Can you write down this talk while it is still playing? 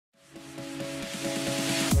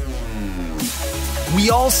We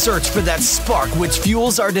all search for that spark which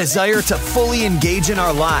fuels our desire to fully engage in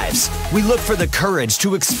our lives. We look for the courage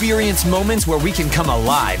to experience moments where we can come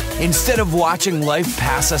alive instead of watching life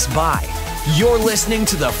pass us by. You're listening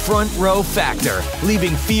to the Front Row Factor,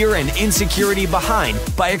 leaving fear and insecurity behind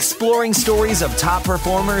by exploring stories of top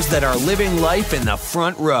performers that are living life in the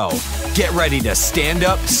front row. Get ready to stand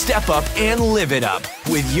up, step up, and live it up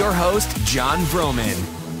with your host, John Vroman.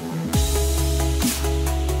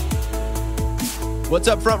 What's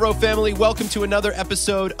up, Front Row family? Welcome to another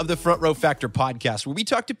episode of the Front Row Factor podcast, where we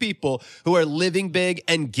talk to people who are living big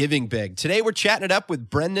and giving big. Today, we're chatting it up with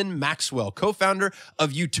Brendon Maxwell, co-founder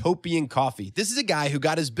of Utopian Coffee. This is a guy who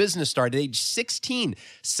got his business started at age 16,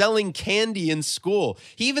 selling candy in school.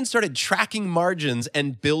 He even started tracking margins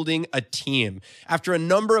and building a team. After a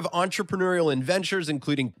number of entrepreneurial adventures,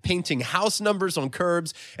 including painting house numbers on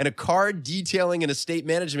curbs and a car detailing and estate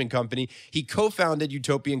management company, he co-founded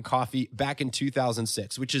Utopian Coffee back in 2006,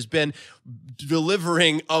 which has been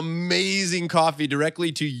delivering amazing coffee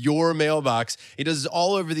directly to your mailbox. He does this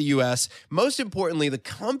all over the U.S. Most importantly, the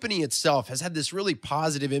company itself has had this really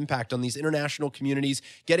positive impact on these international communities,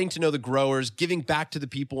 getting to know the growers, giving back to the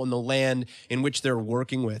people in the land in which they're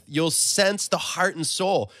working with. You'll sense the heart and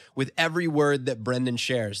soul with every word that Brendon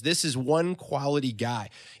shares. This is one quality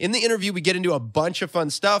guy. In the interview, we get into a bunch of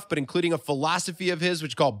fun stuff, but including a philosophy of his,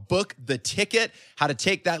 which is called Book the Ticket, how to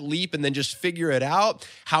take that leap and then just figure it out,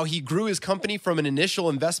 how he grew his company from an initial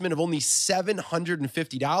investment of only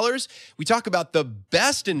 $750. We talk about the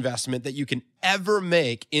best investment that you can ever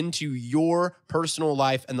make into your personal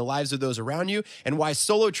life and the lives of those around you, and why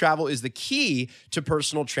solo travel is the key to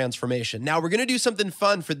personal transformation. Now, we're going to do something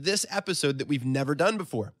fun for this episode that we've never done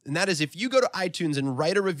before, and that is if you go to iTunes and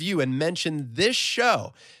write a review and mention this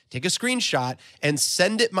show, take a screenshot and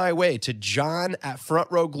send it my way to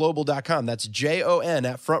john@frontrowglobal.com. That's JON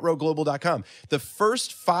at frontrowglobal.com. The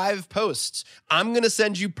first 5 posts, I'm going to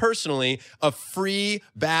send you personally a free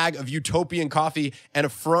bag of Utopian coffee and a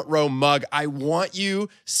Front Row mug. I want you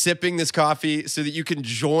sipping this coffee so that you can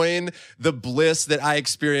join the bliss that I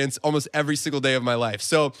experience almost every single day of my life.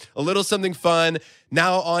 So a little something fun.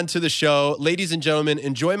 Now on to the show. Ladies and gentlemen,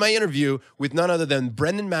 enjoy my interview with none other than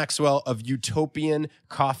Brendon Maxwell of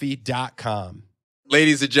utopiancoffee.com.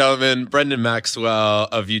 Ladies and gentlemen, Brendon Maxwell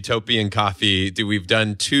of Utopian Coffee. We've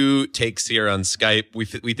done 2 takes here on Skype.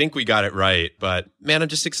 We think we got it right, but man, I'm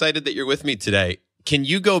just excited that you're with me today. Can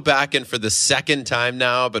you go back and for the second time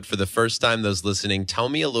now, but for the first time, those listening, tell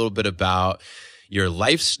me a little bit about your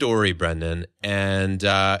life story, Brendon, and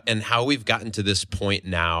how we've gotten to this point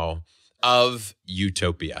now of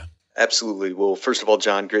Utopia. Absolutely. Well, first of all,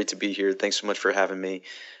 John, great to be here. Thanks so much for having me.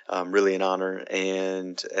 Really an honor.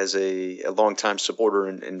 And as a longtime supporter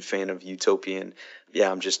and fan of Utopian,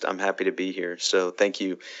 I'm happy to be here. So thank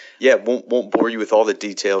you. Yeah, won't bore you with all the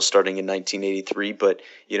details starting in 1983, but,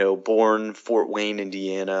 born Fort Wayne,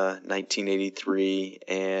 Indiana, 1983,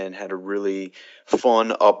 and had a really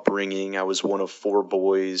fun upbringing. I was one of 4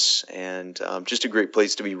 boys, and just a great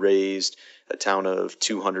place to be raised, a town of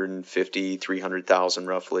 250, 300,000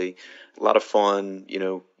 roughly. A lot of fun,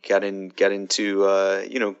 got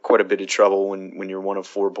into quite a bit of trouble when you're one of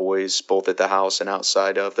 4 boys, both at the house and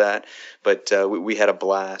outside of that. But we had a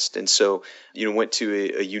blast. And so, went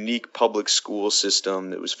to a unique public school system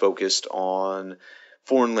that was focused on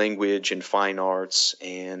foreign language and fine arts,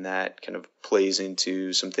 and that kind of plays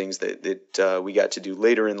into some things that we got to do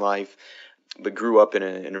later in life. But grew up in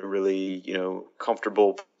a really,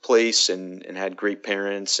 comfortable place and had great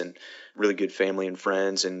parents and really good family and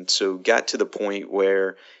friends. And so got to the point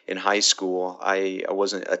where in high school, I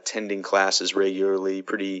wasn't attending classes regularly,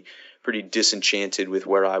 pretty disenchanted with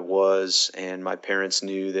where I was, and my parents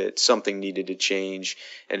knew that something needed to change.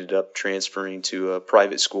 Ended up transferring to a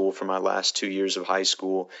private school for my last 2 years of high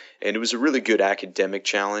school, and it was a really good academic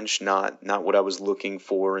challenge, not what I was looking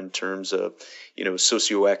for in terms of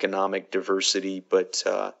socioeconomic diversity, but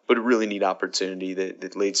a really neat opportunity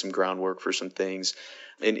that laid some groundwork for some things.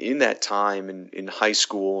 And in that time in high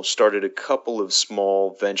school, started a couple of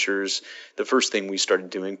small ventures. The first thing we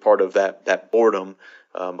started doing, part of that boredom,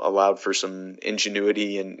 allowed for some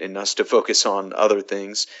ingenuity and us to focus on other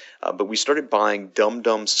things. But we started buying Dum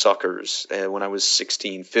Dum suckers when I was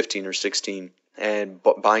 15 or 16. And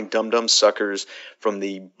buying Dum Dum suckers from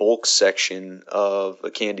the bulk section of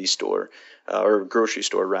a candy store. or grocery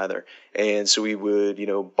store rather. And so we would,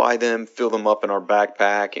 buy them, fill them up in our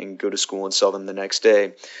backpack, and go to school and sell them the next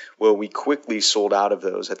day. Well, we quickly sold out of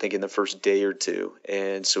those, I think, in the first day or two.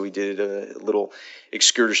 And so we did a little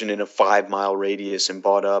excursion in a 5-mile radius and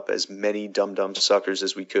bought up as many dum-dum suckers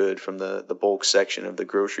as we could from the bulk section of the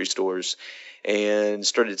grocery stores, and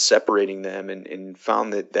started separating them, and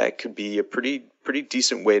found that could be a pretty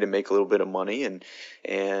decent way to make a little bit of money.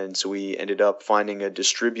 And so we ended up finding a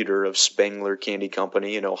distributor of Spangler Candy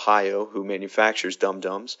Company in Ohio who manufactures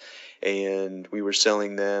dum-dums, and we were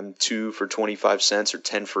selling them 2 for 25 cents or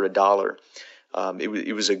 10 for $1.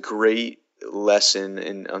 It was a great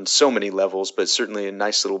lesson on so many levels, but certainly a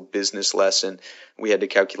nice little business lesson. We had to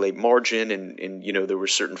calculate margin, and there were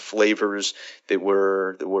certain flavors that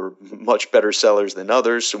were much better sellers than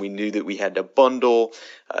others, so we knew that we had to bundle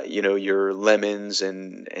your lemons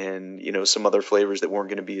and some other flavors that weren't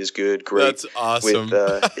going to be as good. Great. That's awesome.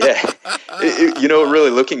 Really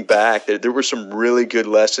looking back, there were some really good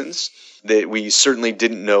lessons that we certainly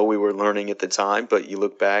didn't know we were learning at the time, but you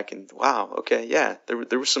look back and wow, okay, yeah,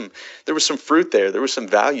 there was some fruit there. There was some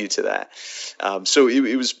value to that. So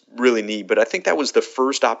it was really neat. But I think that was the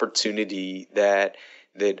first opportunity that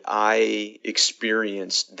I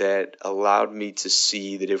experienced that allowed me to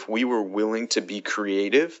see that if we were willing to be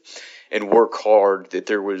creative and work hard, that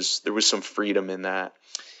there was some freedom in that.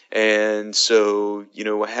 And so,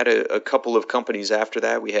 I had a couple of companies after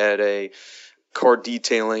that. We had a car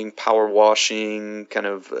detailing, power washing, kind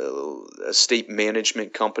of estate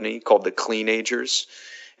management company called the Cleanagers.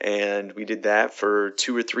 And we did that for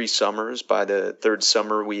 2 or 3 summers. By the third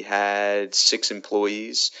summer, we had 6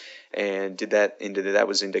 employees, and that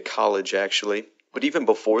was into college, actually. But even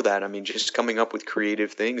before that, just coming up with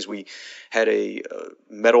creative things. We had a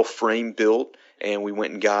metal frame built, and we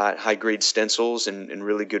went and got high-grade stencils and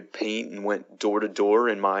really good paint, and went door to door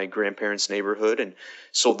in my grandparents' neighborhood and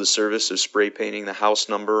sold the service of spray painting the house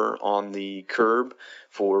number on the curb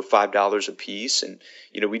for $5 a piece. And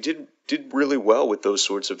we did really well with those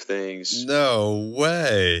sorts of things. No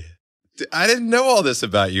way. I didn't know all this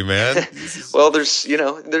about you, man. Well, there's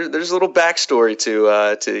a little backstory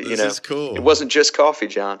to This is cool. It wasn't just coffee,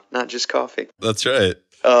 John. Not just coffee. That's right.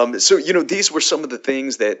 So, these were some of the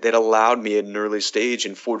things that allowed me at an early stage.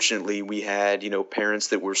 And fortunately, we had, parents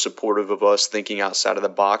that were supportive of us thinking outside of the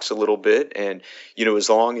box a little bit. And, as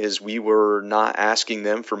long as we were not asking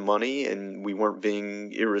them for money and we weren't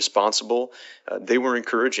being irresponsible, they were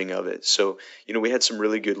encouraging of it. So, we had some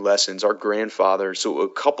really good lessons. Our grandfather, so a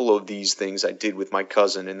couple of these things I did with my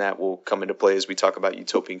cousin, and that will come into play as we talk about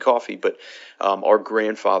Utopian Coffee. But our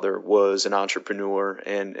grandfather was an entrepreneur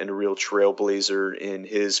and a real trailblazer in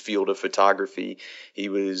his field of photography. He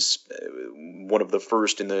was one of the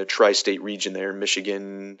first in the tri-state region there,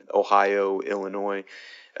 Michigan, Ohio, Illinois,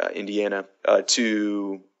 Indiana,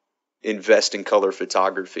 to invest in color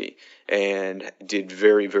photography, and did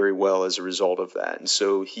very, very well as a result of that. And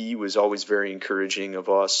so he was always very encouraging of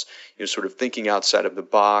us, sort of thinking outside of the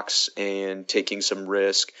box and taking some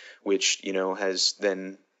risk, which, has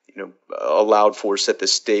then allowed for, set the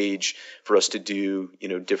stage for us to do,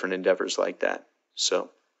 different endeavors like that. So.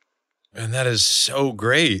 And that is so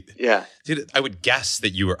great. Yeah. Dude, I would guess that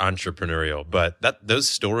you were entrepreneurial, but those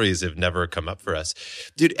stories have never come up for us.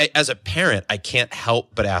 Dude, as a parent, I can't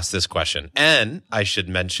help but ask this question. And I should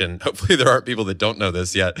mention, hopefully there aren't people that don't know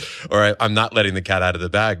this yet, or I'm not letting the cat out of the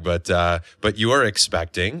bag, but you are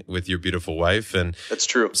expecting with your beautiful wife. And that's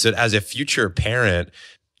true. So as a future parent,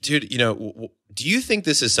 dude, do you think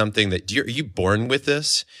this is something that, are you born with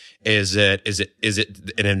this? Is it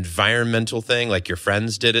an environmental thing, like your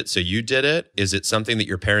friends did it, so you did it? Is it something that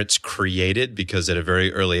your parents created because at a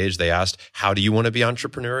very early age they asked, how do you want to be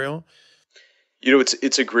entrepreneurial?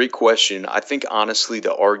 It's a great question. I think honestly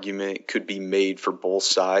the argument could be made for both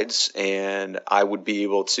sides, and I would be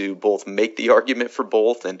able to both make the argument for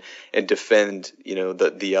both and defend,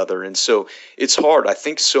 the other. And so it's hard. I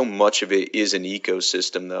think so much of it is an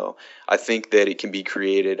ecosystem, though. I think that it can be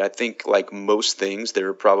created. I think like most things, there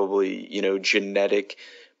are probably, genetic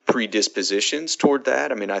predispositions toward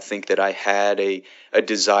that. I think that I had a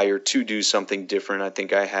desire to do something different. I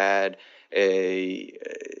think I had a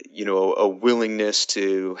willingness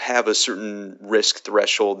to have a certain risk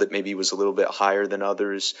threshold that maybe was a little bit higher than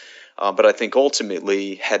others. But I think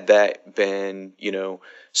ultimately, had that been,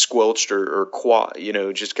 squelched or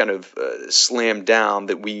just kind of slammed down,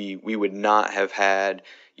 that we would not have had,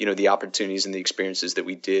 the opportunities and the experiences that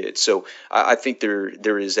we did. So I think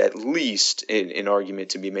there is at least an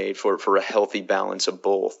argument to be made for a healthy balance of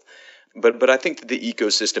both. But I think that the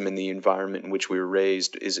ecosystem and the environment in which we were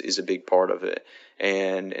raised is a big part of it.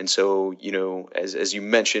 And so, as you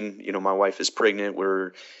mentioned, my wife is pregnant.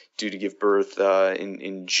 We're due to give birth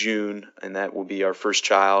in June, and that will be our first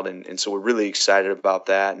child. And so we're really excited about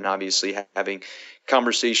that. And obviously having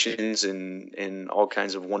conversations and all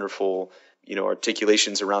kinds of wonderful,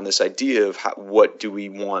 articulations around this idea of what do we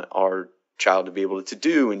want our child to be able to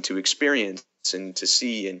do and to experience and to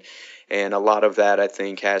see. And a lot of that, I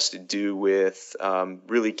think, has to do with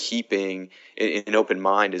really keeping an open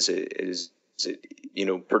mind as it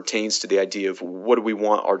pertains to the idea of what do we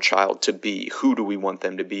want our child to be? Who do we want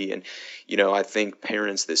them to be? And, I think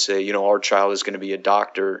parents that say, our child is going to be a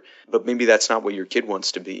doctor, but maybe that's not what your kid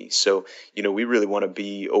wants to be. So, we really want to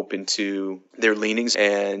be open to their leanings.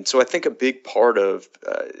 And so I think a big part of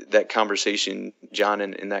that conversation, John,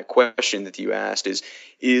 and that question that you asked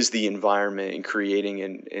is the environment and creating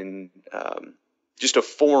and just a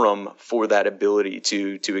forum for that ability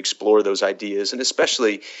to explore those ideas. And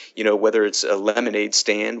especially, whether it's a lemonade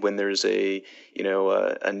stand when there's a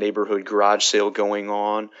neighborhood garage sale going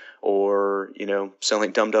on, or,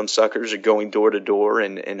 selling dum-dum suckers, or going door to door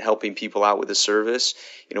and helping people out with a service,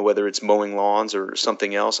 whether it's mowing lawns or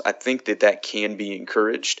something else. I think that can be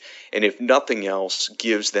encouraged. And if nothing else,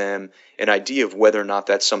 gives them an idea of whether or not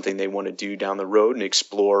that's something they want to do down the road and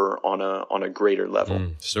explore on a greater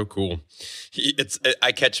level. So cool.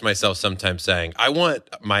 I catch myself sometimes saying, I want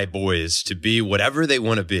my boys to be whatever they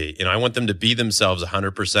want to be. I want them to be themselves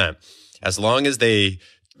 100%, as long as they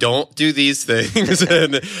don't do these things.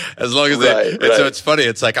 And as long as so it's funny.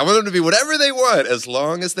 It's like, I want them to be whatever they want, as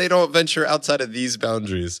long as they don't venture outside of these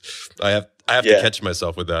boundaries. I have to catch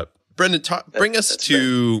myself with that. Brendon, bring us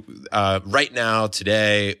to right now,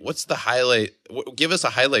 today. What's the highlight? Give us a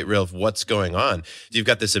highlight reel of what's going on. You've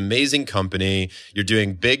got this amazing company. You're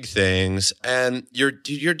doing big things, and you're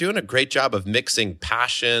doing a great job of mixing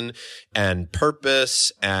passion and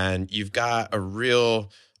purpose. And you've got a real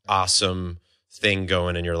awesome thing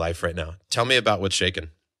going in your life right now. Tell me about what's shaking.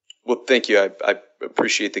 Well, thank you. I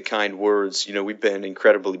appreciate the kind words. We've been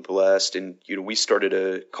incredibly blessed, and we started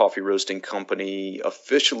a coffee roasting company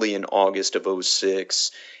officially in August of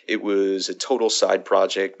 2006. It was a total side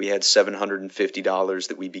project. We had $750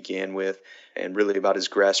 that we began with, and really about as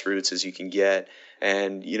grassroots as you can get.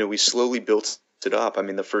 And we slowly built it up. I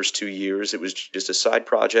mean, the first 2 years, it was just a side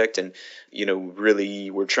project, and really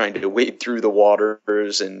we're trying to wade through the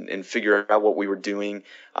waters and figure out what we were doing.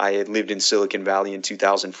 I had lived in Silicon Valley in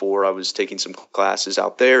 2004. I was taking some classes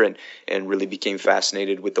out there and really became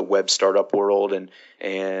fascinated with the web startup world and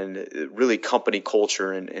really company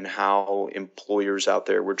culture and how employers out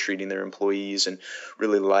there were treating their employees, and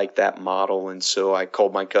really liked that model. And so I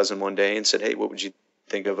called my cousin one day and said, hey, what would you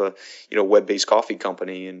think of a web-based coffee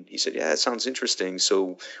company? And he said, yeah, that sounds interesting.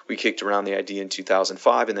 So we kicked around the idea in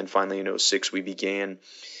 2005, and then finally in 2006 we began,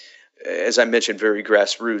 as I mentioned, very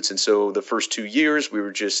grassroots. And so the first 2 years we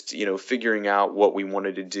were just figuring out what we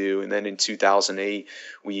wanted to do. And then in 2008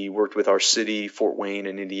 we worked with our city, Fort Wayne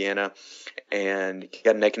in Indiana, and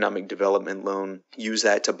got an economic development loan, used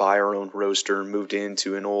that to buy our own roaster, moved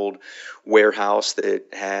into an old warehouse that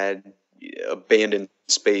had abandoned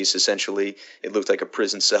space. Essentially, it looked like a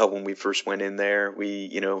prison cell when we first went in there.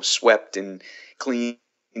 We swept and cleaned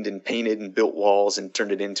and painted and built walls and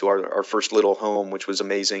turned it into our first little home, which was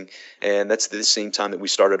amazing. And that's the same time that we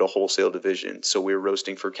started a wholesale division. So we were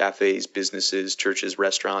roasting for cafes, businesses, churches,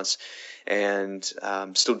 restaurants, and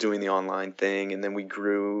still doing the online thing. And then we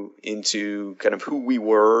grew into kind of who we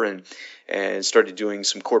were and started doing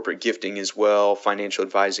some corporate gifting as well, financial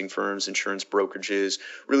advising firms, insurance brokerages,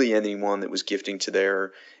 really anyone that was gifting to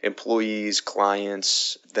their employees,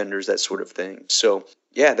 clients, vendors, that sort of thing. So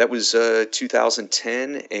yeah, that was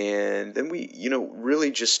 2010, and then we,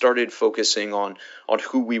 really just started focusing on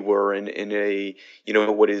who we were in a,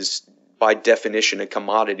 what is by definition a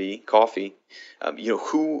commodity, coffee.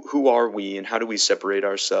 Who are we and how do we separate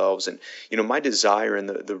ourselves? And, my desire and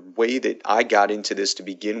the way that I got into this to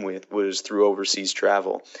begin with was through overseas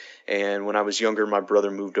travel. And when I was younger, my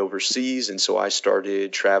brother moved overseas, and so I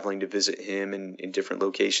started traveling to visit him in different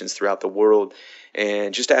locations throughout the world,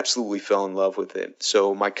 and just absolutely fell in love with it.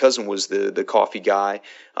 So my cousin was the coffee guy.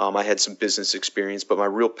 I had some business experience, but my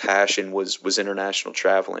real passion was international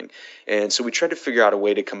traveling. And so we tried to figure out a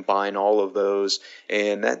way to combine all of those,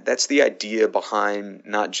 and that's the idea idea behind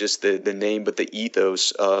not just the name, but the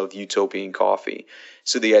ethos of Utopian Coffee.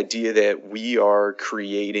 So the idea that we are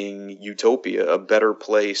creating Utopia, a better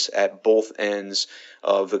place at both ends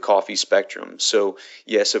of the coffee spectrum. So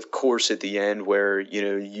yes, of course, at the end where,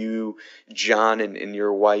 you, John, and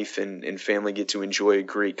your wife and family get to enjoy a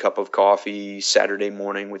great cup of coffee Saturday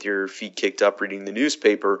morning with your feet kicked up reading the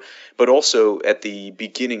newspaper, but also at the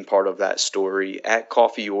beginning part of that story at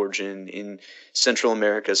Coffee Origin in Central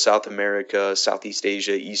America, South America, Southeast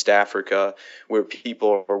Asia, East Africa, where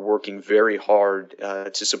people are working very hard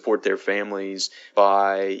to support their families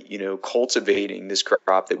by, cultivating this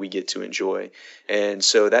crop that we get to enjoy. And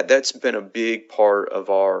so that's been a big part of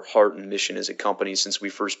our heart and mission as a company since we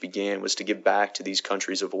first began, was to give back to these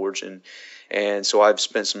countries of origin. And so I've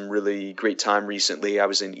spent some really great time recently. I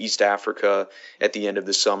was in East Africa at the end of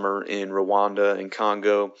the summer in Rwanda and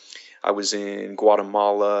Congo. I was in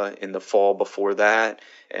Guatemala in the fall before that.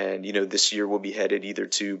 And, this year we'll be headed either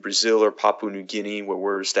to Brazil or Papua New Guinea, where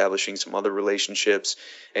we're establishing some other relationships.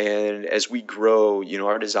 And as we grow,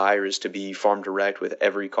 our desire is to be farm direct with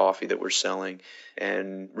every coffee that we're selling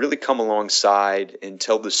and really come alongside and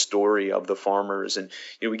tell the story of the farmers. And,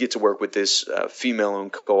 we get to work with this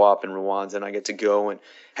female-owned co-op in Rwanda, and I get to go and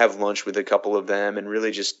have lunch with a couple of them and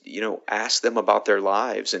really just, ask them about their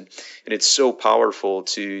lives. And it's so powerful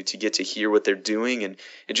to get to hear what they're doing and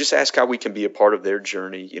just ask how we can be a part of their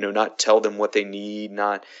journey, not tell them what they need,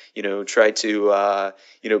 not, try to,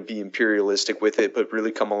 be imperialistic with it, but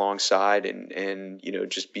really come alongside and,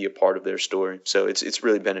 just be a part of their story. So it's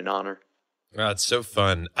really been an honor. Oh, it's so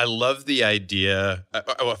fun. I love the idea.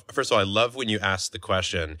 First of all, I love when you ask the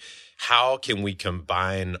question, how can we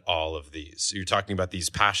combine all of these? You're talking about these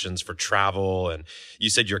passions for travel, and you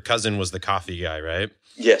said your cousin was the coffee guy, right?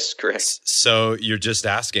 Yes, correct. So you're just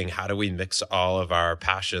asking, how do we mix all of our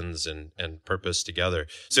passions and purpose together?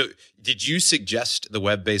 So did you suggest the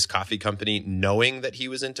web-based coffee company knowing that he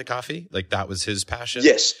was into coffee? Like that was his passion?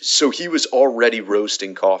 Yes. So he was already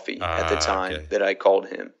roasting coffee at the time that I called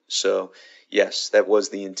him. So yes, that was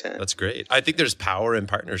the intent. That's great. I think there's power in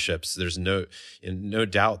partnerships. There's no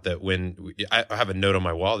doubt that I have a note on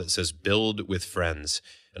my wall that says build with friends.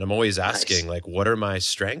 And I'm always asking, like, what are my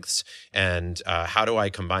strengths and how do I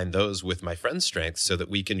combine those with my friends' strengths so that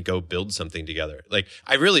we can go build something together? Like,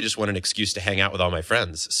 I really just want an excuse to hang out with all my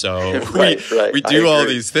friends. So we do all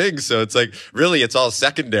these things. So it's like, really, it's all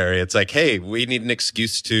secondary. It's like, hey, we need an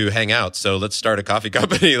excuse to hang out. So let's start a coffee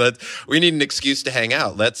company. We need an excuse to hang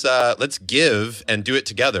out. Let's give and do it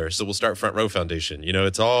together. So we'll start Front Row Foundation.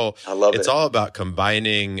 It's all about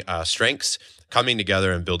combining strengths, coming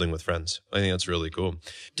together and building with friends. I think that's really cool.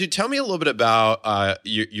 Dude, tell me a little bit about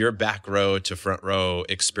your back row to front row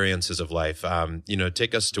experiences of life.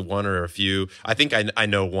 Take us to one or a few. I think I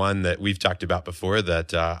know one that we've talked about before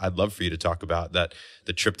that I'd love for you to talk about, that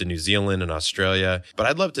the trip to New Zealand and Australia. But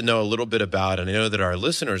I'd love to know a little bit about, and I know that our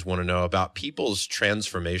listeners want to know about people's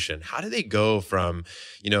transformation. How do they go from,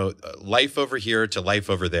 life over here to life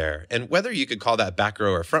over there? And whether you could call that back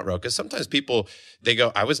row or front row, because sometimes people, they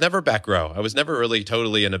go, I was never back row. I was never really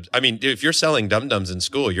totally if you're selling dum-dums in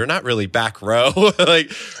school, you're not really back row.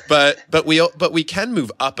 But we can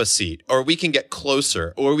move up a seat, or we can get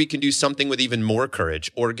closer, or we can do something with even more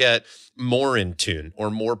courage, or get more in tune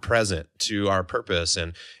or more present to our purpose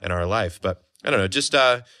and our life. But I don't know, just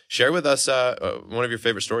share with us one of your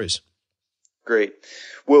favorite stories. Great.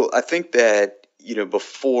 Well, I think that,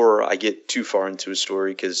 before I get too far into a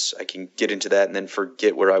story, because I can get into that and then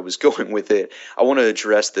forget where I was going with it, I want to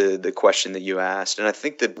address the question that you asked. And I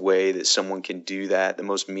think the way that someone can do that, the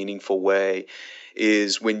most meaningful way,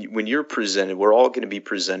 is when you're presented, we're all going to be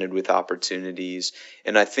presented with opportunities.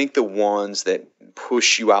 And I think the ones that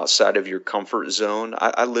push you outside of your comfort zone,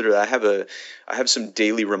 I have some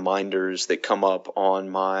daily reminders that come up on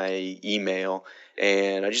my email,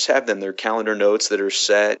 and I just have them. They're calendar notes that are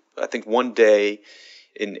set. I think one day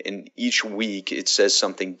in each week it says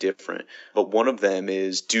something different, but one of them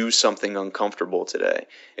is do something uncomfortable today.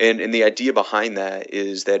 And the idea behind that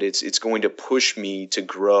is that it's going to push me to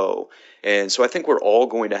grow. And so I think we're all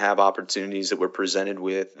going to have opportunities that we're presented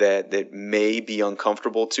with that may be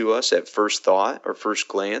uncomfortable to us at first thought or first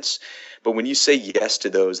glance. But when you say yes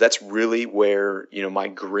to those, that's really where, my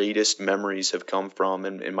greatest memories have come from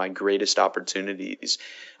and my greatest opportunities.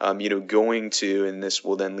 Going to, and this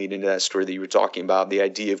will then lead into that story that you were talking about, the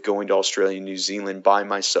idea of going to Australia and New Zealand by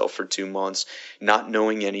myself for 2 months, not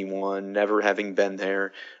knowing anyone, never having been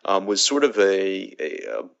there, was sort of a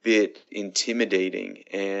bit intimidating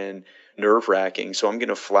and nerve-wracking. So I'm going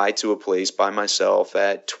to fly to a place by myself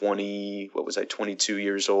at 22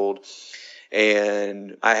 years old.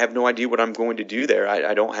 and I have no idea what I'm going to do there.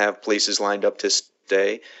 I don't have places lined up to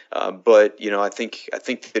stay, but I think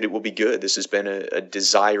that it will be good. This has been a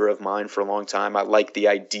desire of mine for a long time. I like the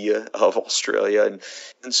idea of Australia,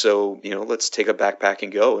 and so let's take a backpack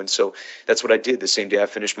and go. And so that's what I did. The same day I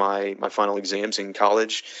finished my final exams in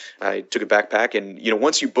college, I took a backpack, and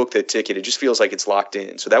once you book the ticket, it just feels like it's locked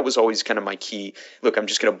in. So that was always kind of my key. Look, I'm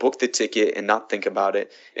just going to book the ticket and not think about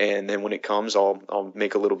it, and then when it comes, I'll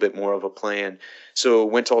make a little bit more of a plan. So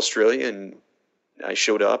went to Australia, and I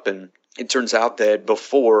showed up, and it turns out that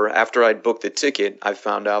after I'd booked the ticket, I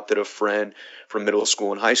found out that a friend from middle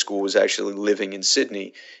school and high school was actually living in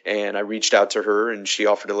Sydney. And I reached out to her, and she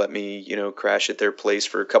offered to let me, crash at their place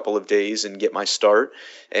for a couple of days and get my start.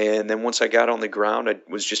 And then once I got on the ground, I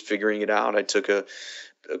was just figuring it out. I took a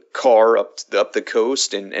car up the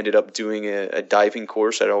coast and ended up doing a diving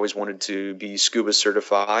course. I'd always wanted to be scuba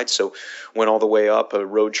certified, so went all the way up a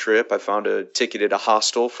road trip. I found a ticket at a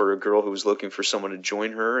hostel for a girl who was looking for someone to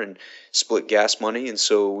join her, and split gas money. And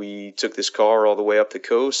so we took this car all the way up the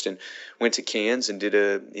coast and went to Cairns and did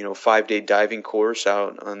a 5-day diving course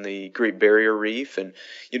out on the Great Barrier Reef, and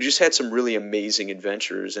just had some really amazing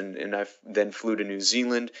adventures. And I then flew to New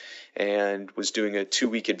Zealand and was doing a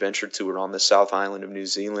 2-week adventure tour on the South Island of New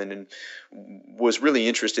Zealand, and was really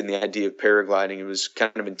interested in the idea of paragliding. It was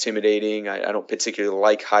kind of intimidating. I don't particularly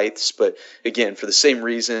like heights, but again, for the same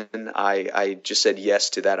reason, I just said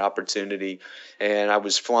yes to that opportunity. And I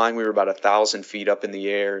was flying. We were about 1,000 feet up in the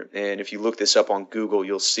air. And if you look this up on Google,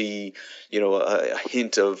 you'll see, a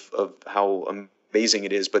hint of how amazing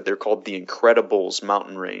it is. But they're called the Incredibles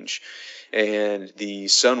mountain range. And the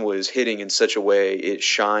sun was hitting in such a way it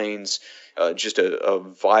shines just a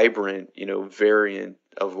vibrant, variant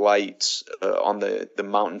of lights on the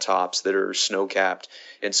mountaintops that are snow-capped.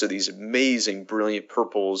 And so these amazing, brilliant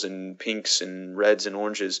purples and pinks and reds and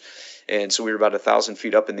oranges. And so we were about 1,000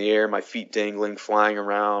 feet up in the air, my feet dangling, flying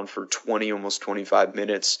around for 20, almost 25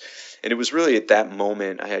 minutes. And it was really at that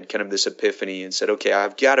moment I had kind of this epiphany and said, okay,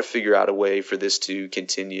 I've got to figure out a way for this to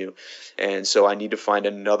continue. And so I need to find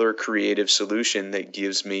another creative solution that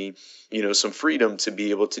gives me some freedom to be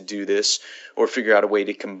able to do this, or figure out a way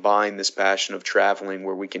to combine this passion of traveling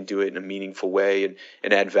where we can do it in a meaningful way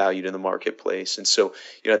and add value to the marketplace. And so,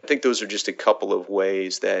 I think those are just a couple of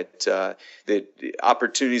ways that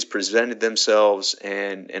opportunities presented themselves,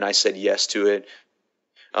 and I said yes to it.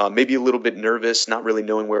 Maybe a little bit nervous, not really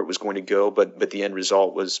knowing where it was going to go, but the end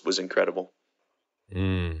result was incredible.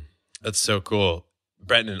 That's so cool.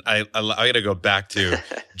 Brendon, I got to go back to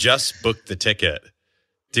just book the ticket.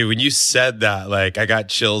 Dude, when you said that, like, I got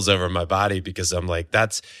chills over my body, because I'm like,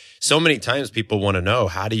 that's so many times people want to know,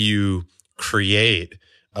 how do you create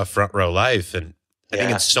a front row life? And I think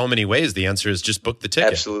in so many ways, the answer is just book the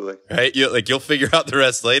ticket. Absolutely. Right? You'll figure out the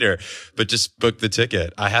rest later, but just book the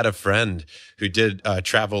ticket. I had a friend who did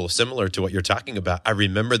travel similar to what you're talking about. I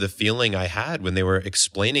remember the feeling I had when they were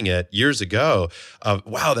explaining it years ago of,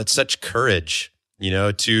 wow, that's such courage.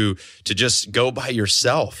 To just go by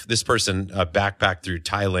yourself. This person backpacked through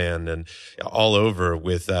Thailand and all over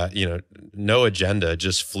with, no agenda,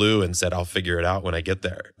 just flew and said, I'll figure it out when I get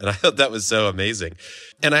there. And I thought that was so amazing.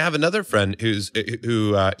 And I have another friend who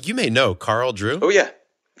you may know, Carl Drew. Oh, yeah.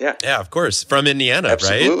 Yeah, of course. From Indiana,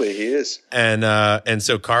 Absolutely, right? He is. And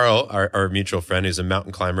so Carl, our mutual friend, who's a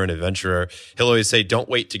mountain climber and adventurer, he'll always say, don't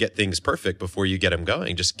wait to get things perfect before you get them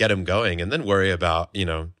going. Just get them going, and then worry about,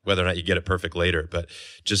 whether or not you get it perfect later, but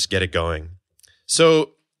just get it going.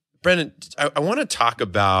 So Brendon, I want to talk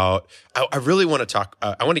about, I really want to talk,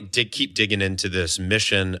 I want to keep digging into this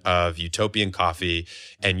mission of Utopian Coffee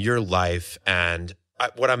and your life. And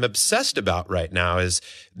what I'm obsessed about right now is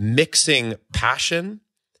mixing passion,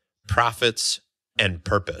 profits, and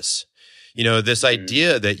purpose. This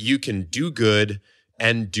idea that you can do good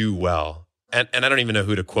and do well. And I don't even know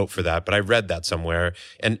who to quote for that, but I read that somewhere.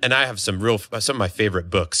 And I have some of my favorite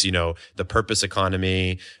books, The Purpose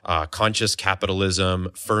Economy, Conscious Capitalism,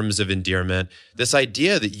 Firms of Endearment, this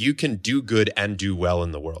idea that you can do good and do well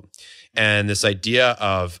in the world. And this idea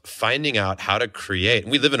of finding out how to create.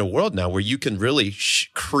 We live in a world now where you can really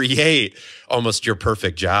create almost your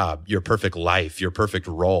perfect job, your perfect life, your perfect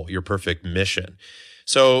role, your perfect mission.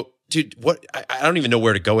 So, dude, I don't even know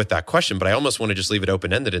where to go with that question, but I almost want to just leave it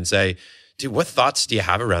open-ended and say, dude, what thoughts do you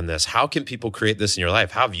have around this? How can people create this in your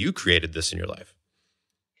life? How have you created this in your life?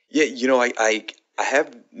 Yeah, I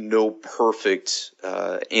have no perfect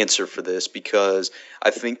answer for this, because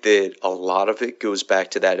I think that a lot of it goes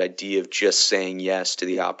back to that idea of just saying yes to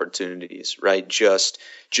the opportunities, right? Just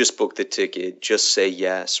book the ticket, just say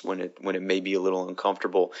yes when it may be a little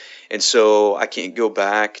uncomfortable. And so I can't go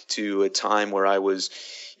back to a time where I was,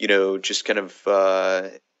 just kind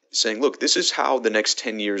of saying, look, this is how the next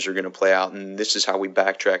 10 years are going to play out, and this is how we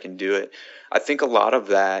backtrack and do it. I think a lot of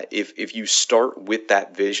that, if you start with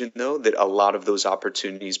that vision, though, that a lot of those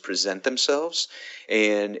opportunities present themselves.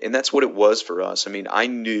 And that's what it was for us. I mean, I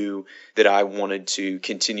knew that I wanted to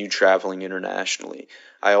continue traveling internationally.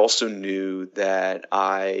 I also knew that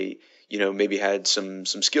I maybe had some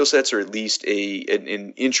skill sets, or at least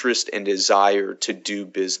an interest and desire to do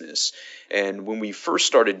business. And when we first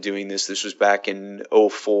started doing this was back in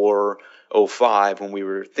 04, 05, when we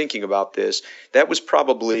were thinking about this, that was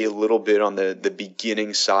probably a little bit on the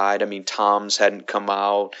beginning side. I mean, Tom's hadn't come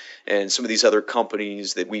out, and some of these other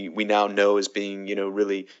companies that we now know as being,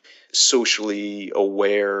 really socially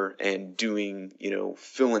aware and doing,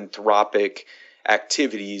 philanthropic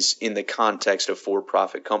activities in the context of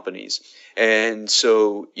for-profit companies. And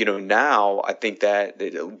so, now I think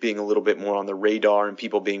that being a little bit more on the radar and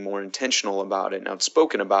people being more intentional about it and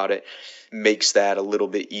outspoken about it makes that a little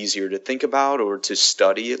bit easier to think about, or to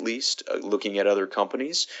study, at least, looking at other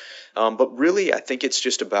companies. But really, I think it's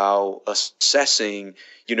just about assessing,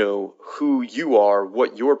 who you are,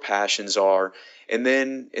 what your passions are, and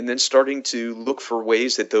then starting to look for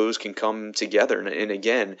ways that those can come together. And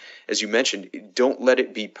again, as you mentioned, don't let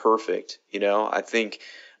it be perfect. I think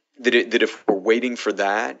that if we're waiting for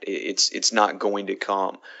that, it's not going to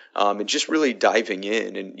come. And just really diving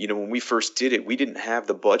in. And, when we first did it, we didn't have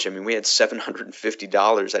the budget. I mean, we had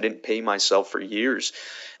 $750. I didn't pay myself for years.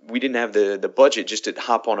 We didn't have the budget just to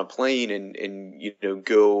hop on a plane and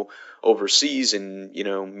go overseas and,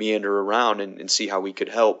 meander around and see how we could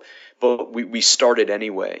help. But we started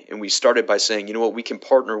anyway, and we started by saying, we can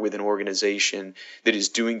partner with an organization that is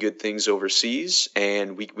doing good things overseas,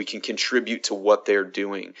 and we can contribute to what they're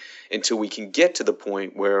doing until we can get to the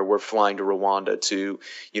point where we're flying to Rwanda to,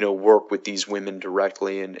 work with these women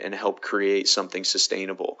directly and help create something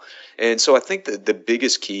sustainable. And so I think that the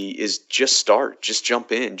biggest key is just start, just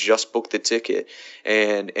jump in, just book the ticket,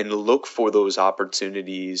 and look for those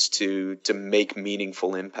opportunities to make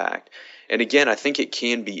meaningful impact. And again, I think it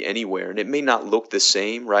can be anywhere, and it may not look the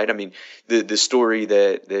same, right? I mean, the story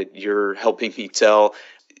that you're helping me tell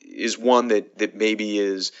is one that maybe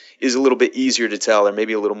is a little bit easier to tell, or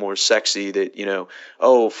maybe a little more sexy, that,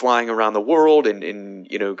 flying around the world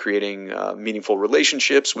and creating meaningful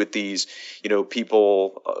relationships with these,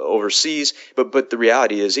 people overseas. But the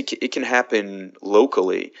reality is it can happen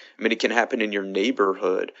locally. I mean, it can happen in your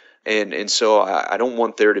neighborhood. And so I don't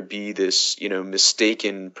want there to be this,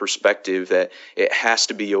 mistaken perspective that it has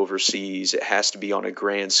to be overseas, it has to be on a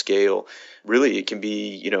grand scale. Really, it can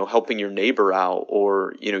be, helping your neighbor out,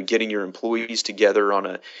 or, getting your employees together on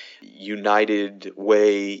a united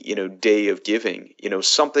way, day of giving,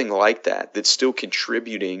 something like that, that's still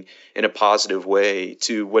contributing in a positive way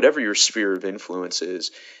to whatever your sphere of influence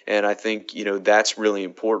is. And I think, that's really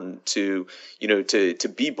important to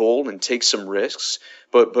be bold and take some risks,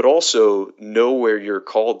 but also know where you're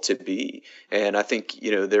called to be. And I think,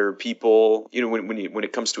 there are people, when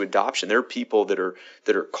it comes to adoption, there are people that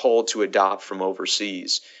are called to adopt from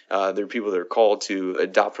overseas. There are people that are called to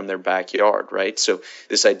adopt from their backyard, right? So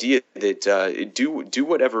this idea that do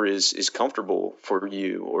whatever is comfortable for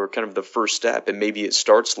you, or kind of the first step, and maybe it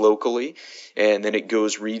starts locally, and then it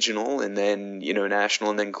goes regional, and then national,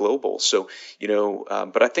 and then global. So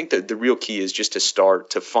but I think that the real key is just to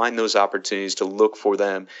start, to find those opportunities, to look for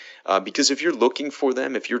them, because if you're looking for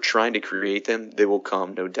them, if you're trying to create them, they will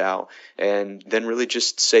come, no doubt. And then really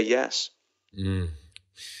just say yes.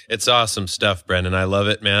 It's awesome stuff, Brendon. I love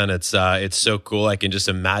it, man. It's so cool. I can just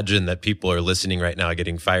imagine that people are listening right now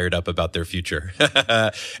getting fired up about their future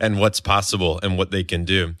and what's possible and what they can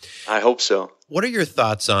do. I hope so. What are your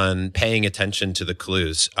thoughts on paying attention to the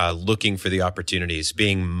clues, looking for the opportunities,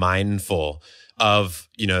 being mindful of,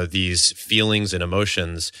 these feelings and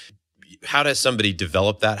emotions? How does somebody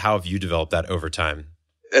develop that? How have you developed that over time?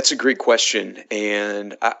 That's a great question.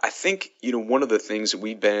 And I think, one of the things that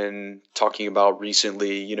we've been talking about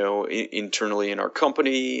recently, internally in our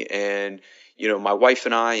company, and, my wife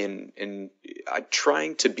and I, and I'm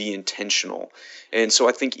trying to be intentional. And so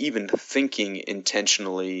I think even thinking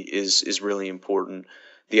intentionally is really important.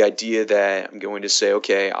 The idea that I'm going to say,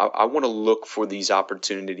 okay, I want to look for these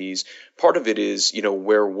opportunities. Part of it is,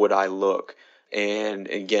 where would I look? And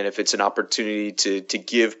again, if it's an opportunity to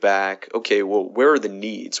give back, okay, well, where are the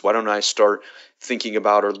needs? Why don't I start thinking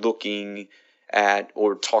about, or looking at,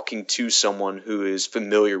 or talking to someone who is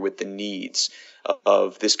familiar with the needs?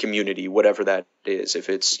 of this community, whatever that is. If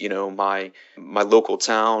it's, my local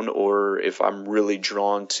town, or if I'm really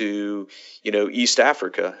drawn to, East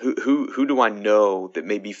Africa, who do I know that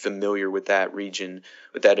may be familiar with that region,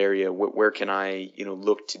 with that area? Where can I,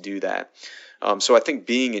 look to do that? So I think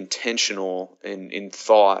being intentional in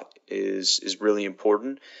thought is really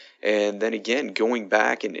important. And then again, going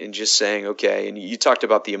back and just saying, okay, and you talked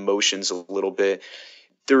about the emotions a little bit.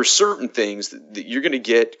 There are certain things that you're going to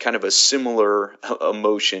get kind of a similar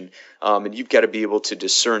emotion, and you've got to be able to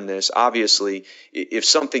discern this. Obviously, if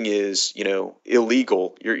something is,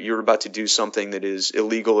 illegal, you're about to do something that is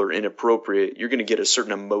illegal or inappropriate, you're going to get a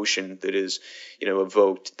certain emotion that is,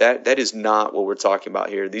 evoked. That is not what we're talking about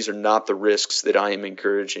here. These are not the risks that I am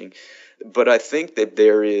encouraging. But I think that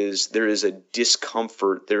there is a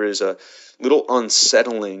discomfort, there is a little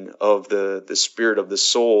unsettling of the spirit of the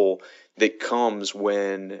soul that comes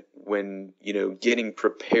when getting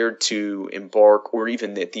prepared to embark, or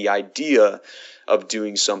even at the idea of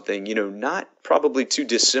doing something, not probably too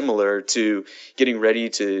dissimilar to getting ready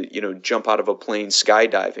to, jump out of a plane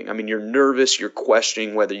skydiving. I mean, you're nervous, you're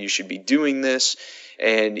questioning whether you should be doing this,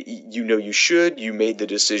 and you should. You made the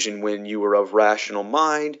decision when you were of rational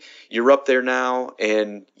mind. You're up there now,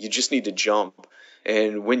 and you just need to jump.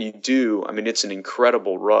 And when you do, I mean, it's an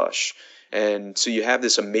incredible rush. And so you have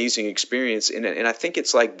this amazing experience, and I think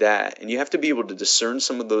it's like that. And you have to be able to discern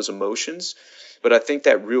some of those emotions. But I think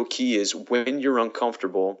that real key is when you're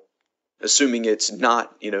uncomfortable, assuming it's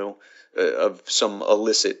not, of some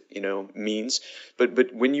illicit, means.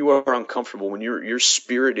 But when you are uncomfortable, when your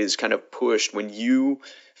spirit is kind of pushed, when you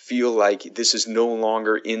feel like this is no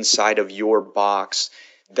longer inside of your box,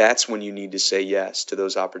 that's when you need to say yes to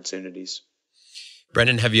those opportunities.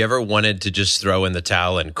 Brendon, have you ever wanted to just throw in the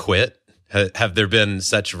towel and quit? Have there been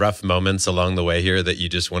such rough moments along the way here that you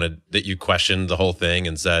just that you questioned the whole thing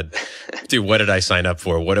and said, dude, what did I sign up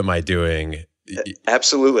for? What am I doing?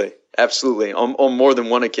 Absolutely. On more than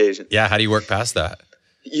one occasion. Yeah. How do you work past that?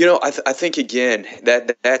 I think again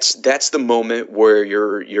that's the moment where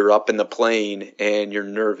you're up in the plane and you're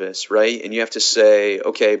nervous, right? And you have to say,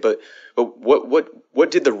 okay, but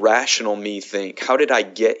what did the rational me think? How did I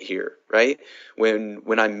get here, right?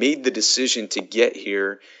 When I made the decision to get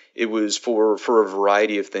here, it was for a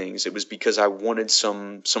variety of things. It was because I wanted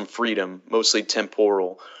some freedom, mostly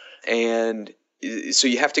temporal. And so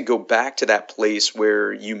you have to go back to that place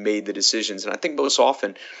where you made the decisions. And I think most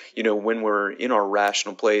often, when we're in our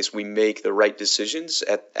rational place, we make the right decisions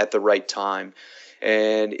at the right time.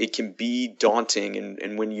 And it can be daunting.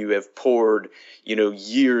 And when you have poured,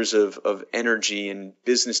 years of energy and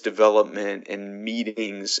business development and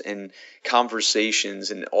meetings and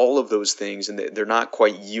conversations and all of those things, and they're not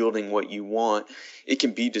quite yielding what you want, it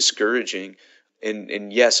can be discouraging.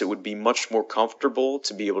 And yes, it would be much more comfortable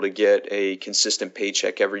to be able to get a consistent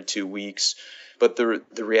paycheck every 2 weeks. But the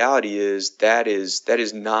reality is that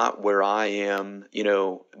is not where I am,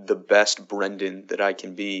 the best Brendon that I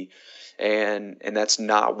can be. And that's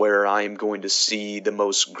not where I am going to see the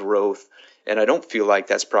most growth. And I don't feel like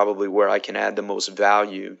that's probably where I can add the most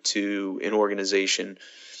value to an organization.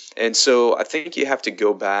 And so I think you have to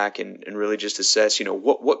go back and really just assess,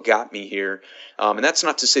 what got me here. And that's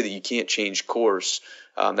not to say that you can't change course.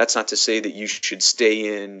 That's not to say that you should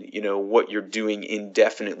stay in, what you're doing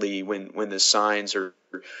indefinitely when the signs are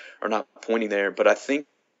not pointing there. But I think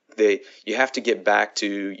you have to get back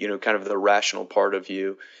to, kind of the rational part of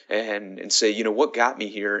you and say, what got me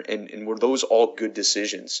here? And were those all good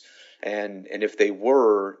decisions? And if they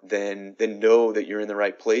were, then know that you're in the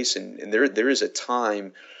right place. And there is a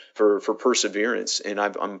time for perseverance. And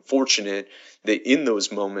I'm fortunate that in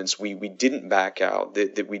those moments we didn't back out,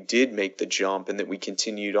 that we did make the jump, and that we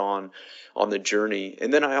continued on the journey.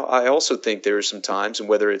 And then I also think there are some times, and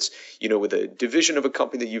whether it's, with a division of a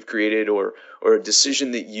company that you've created, or a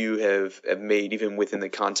decision that you have made, even within the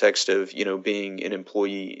context of, being an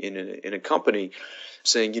employee in a company,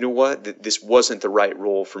 saying, this wasn't the right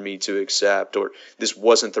role for me to accept, or this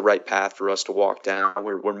wasn't the right path for us to walk down.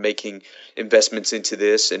 We're making investments into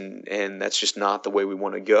this, and that's just not the way we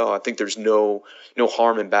want to go. I think there's no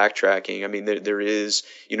harm in backtracking. I mean, there is,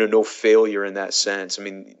 no failure in that sense. I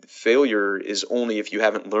mean, failure is only if you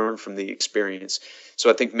haven't learned from the experience. So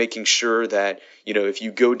I think making sure that, if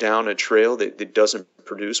you go down a trail that doesn't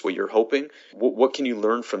produce what you're hoping, what can you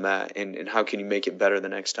learn from that, and how can you make it better the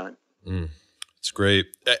next time? It's great.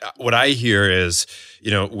 What I hear is,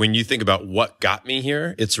 when you think about what got me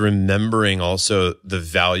here, it's remembering also the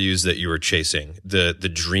values that you were chasing, the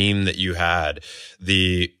dream that you had,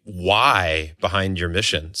 the why behind your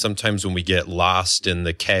mission. Sometimes when we get lost in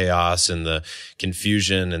the chaos and the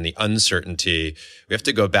confusion and the uncertainty, we have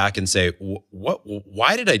to go back and say,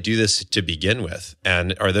 why did I do this to begin with?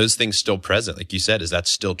 And are those things still present? Like you said, is that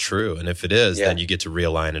still true? And if it is, then you get to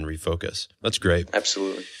realign and refocus. That's great.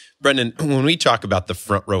 Absolutely. Brendon, when we talk about the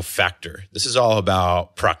front row factor, this is all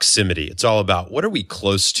about proximity. It's all about what are we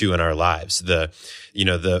close to in our lives? The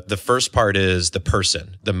first part is the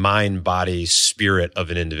person, the mind, body, spirit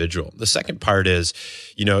of an individual. The second part is,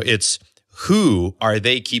 it's who are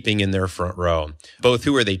they keeping in their front row? Both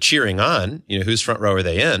who are they cheering on? Whose front row are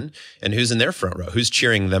they in? And who's in their front row? Who's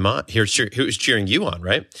cheering them on? Who's cheering you on,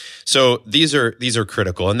 right? So these are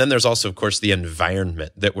critical. And then there's also, of course, the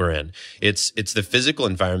environment that we're in. It's the physical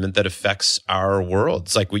environment that affects our world.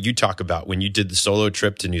 It's like what you talk about when you did the solo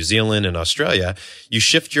trip to New Zealand and Australia. You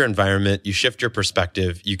shift your environment, you shift your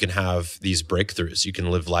perspective, you can have these breakthroughs. You can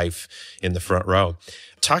live life in the front row.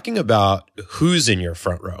 Talking about who's in your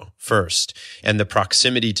front row first and the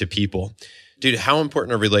proximity to people. Dude, how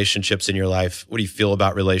important are relationships in your life? What do you feel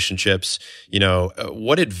about relationships?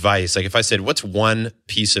 What advice, like if I said, what's one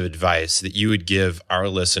piece of advice that you would give our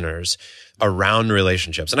listeners around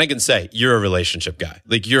relationships? And I can say, you're a relationship guy.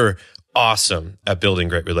 Like you're awesome at building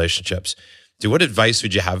great relationships. Dude, what advice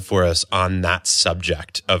would you have for us on that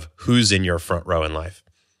subject of who's in your front row in life?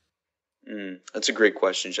 That's a great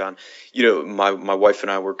question, John. My wife and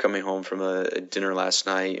I were coming home from a dinner last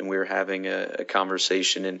night, and we were having a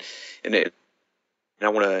conversation, and I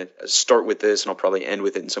want to start with this, and I'll probably end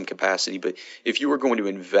with it in some capacity. But if you were going to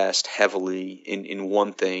invest heavily in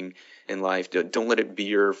one thing in life, don't let it be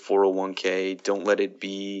your 401k. Don't let it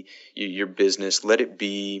be your business. Let it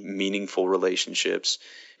be meaningful relationships,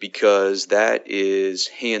 because that is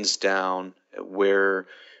hands down where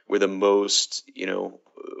the most,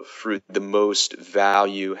 fruit, the most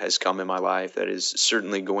value has come in my life. That is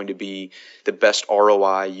certainly going to be the best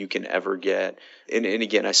ROI you can ever get. And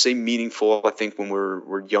again, I say meaningful. I think when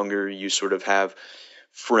we're younger, you sort of have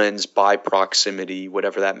friends by proximity,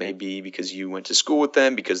 whatever that may be, because you went to school with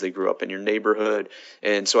them, because they grew up in your neighborhood.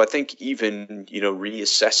 And so I think even,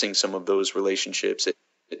 reassessing some of those relationships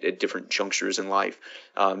at different junctures in life,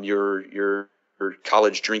 your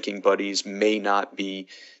college drinking buddies may not be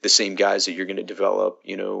the same guys that you're going to develop,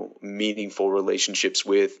 meaningful relationships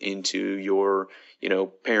with into your,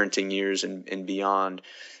 parenting years and beyond.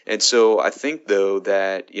 And so I think, though,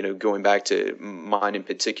 that, going back to mine in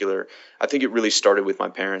particular, I think it really started with my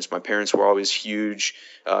parents. My parents were always huge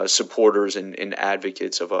supporters and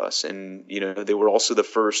advocates of us. And, they were also the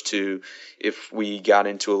first to, if we got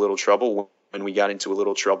into a little trouble, when we got into a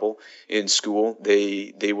little trouble in school,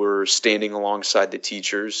 they were standing alongside the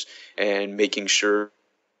teachers and making sure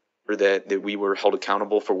that we were held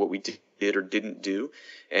accountable for what we did or didn't do.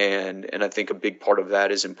 And I think a big part of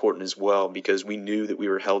that is important as well, because we knew that we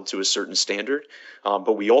were held to a certain standard,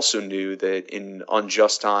 but we also knew that in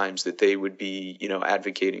unjust times that they would be,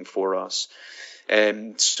 advocating for us.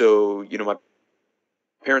 And so, my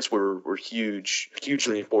parents were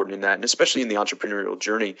hugely important in that, and especially in the entrepreneurial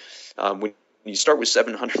journey. When you start with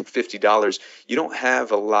 $750, you don't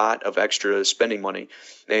have a lot of extra spending money.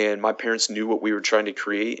 And my parents knew what we were trying to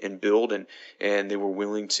create and build, and they were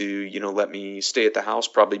willing to, let me stay at the house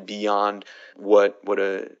probably beyond what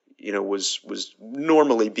was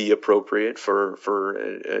normally be appropriate for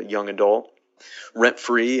a young adult, rent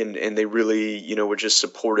free, and they really, were just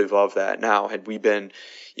supportive of that. Now, had we been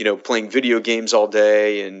playing video games all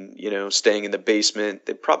day and, staying in the basement,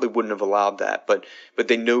 they probably wouldn't have allowed that. But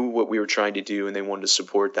they knew what we were trying to do, and they wanted to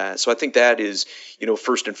support that. So I think that is,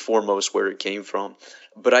 first and foremost where it came from.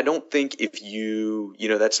 But I don't think if you,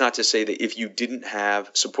 that's not to say that if you didn't have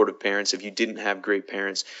supportive parents, if you didn't have great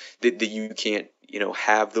parents, that you can't,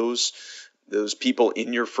 have those people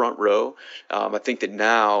in your front row. I think that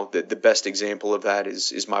now the best example of that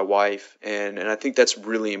is my wife. And I think that's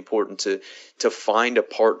really important to find a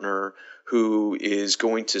partner who is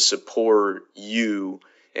going to support you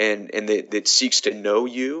and that seeks to know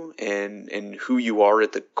you and who you are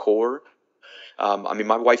at the core.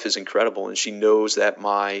 My wife is incredible, and she knows that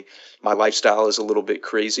my lifestyle is a little bit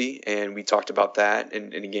crazy, and we talked about that.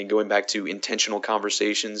 And again, going back to intentional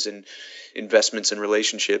conversations and investments in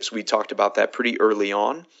relationships, we talked about that pretty early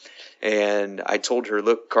on. And I told her,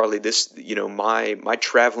 look, Carly, this, my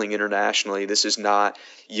traveling internationally, this is not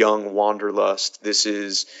young wanderlust. This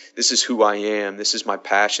is who I am. This is my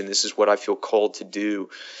passion. This is what I feel called to do.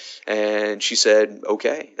 And she said,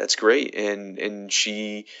 okay, that's great. And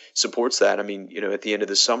she supports that. I mean, at the end of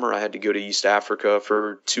the summer, I had to go to East Africa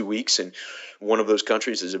for 2 weeks, and one of those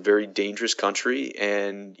countries is a very dangerous country,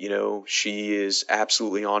 and she is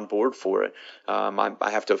absolutely on board for it.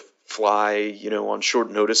 I have to fly, on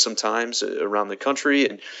short notice sometimes around the country,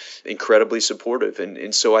 and incredibly supportive.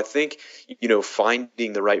 And so I think,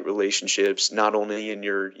 finding the right relationships, not only in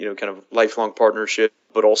your, kind of lifelong partnership,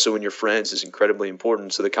 but also in your friends, is incredibly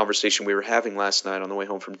important. So the conversation we were having last night on the way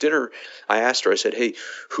home from dinner, I asked her, I said, hey,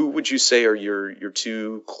 who would you say are your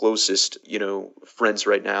two closest, friends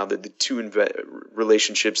right now, the two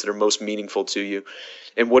relationships that are most meaningful to you?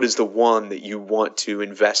 And what is the one that you want to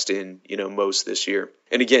invest in, most this year?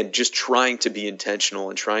 And again, just trying to be intentional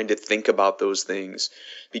and trying to think about those things,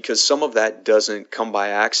 because some of that doesn't come by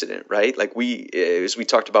accident, right? Like as we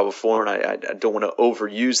talked about before, and I don't want to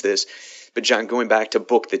overuse this, but John, going back to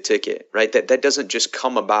book the ticket, right? That doesn't just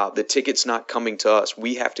come about. The ticket's not coming to us.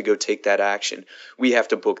 We have to go take that action. We have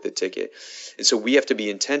to book the ticket. And so we have to be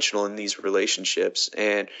intentional in these relationships.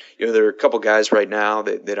 And, there are a couple guys right now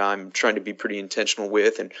that I'm trying to be pretty intentional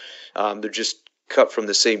with, and they're just cut from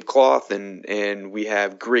the same cloth, and we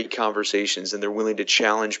have great conversations, and they're willing to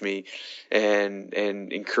challenge me and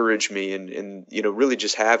encourage me, and really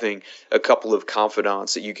just having a couple of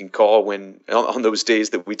confidants that you can call when on those days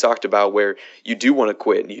that we talked about where you do want to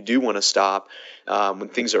quit and you do want to stop, when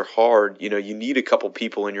things are hard. You need a couple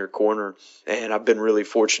people in your corner, and I've been really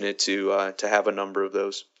fortunate to have a number of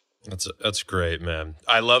those. That's great, man.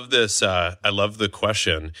 I love this. I love the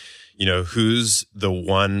question. Who's the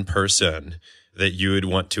one person that you would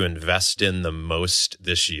want to invest in the most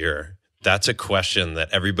this year? That's a question that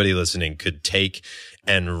everybody listening could take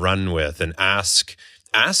and run with, and ask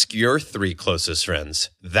your three closest friends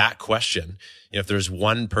that question. If there's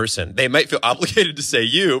one person, they might feel obligated to say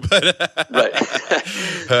you, but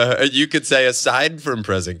right. You could say, aside from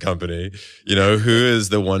present company, who is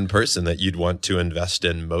the one person that you'd want to invest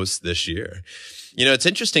in most this year? It's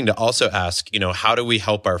interesting to also ask, how do we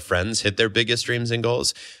help our friends hit their biggest dreams and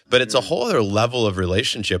goals? But it's a whole other level of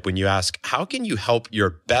relationship when you ask, how can you help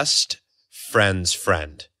your best friend's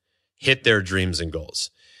friend hit their dreams and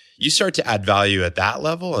goals? You start to add value at that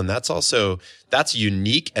level. And that's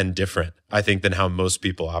unique and different, I think, than how most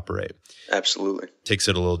people operate. Absolutely. Takes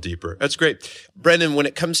it a little deeper. That's great. Brendon, when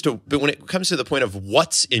it comes to the point of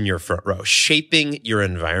what's in your front row, shaping your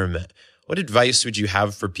environment, what advice would you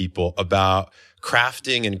have for people about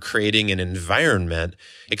crafting and creating an environment,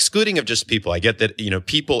 excluding of just people? I get that,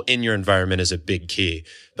 people in your environment is a big key,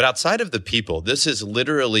 but outside of the people, this is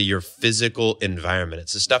literally your physical environment.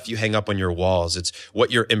 It's the stuff you hang up on your walls. It's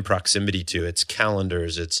what you're in proximity to. It's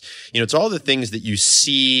calendars. It's all the things that you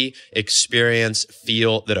see, experience,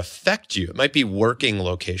 feel that affect you. It might be working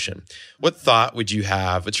location. What thought would you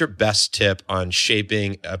have? What's your best tip on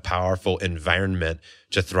shaping a powerful environment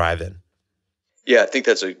to thrive in? Yeah, I think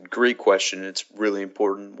that's a great question. It's really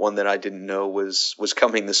important. One that I didn't know was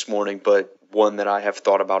coming this morning, but one that I have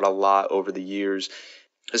thought about a lot over the years,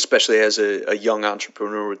 especially as a young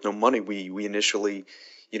entrepreneur with no money. We initially,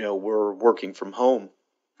 were working from home,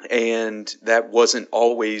 and that wasn't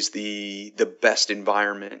always the best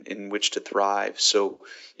environment in which to thrive. So,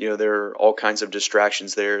 there are all kinds of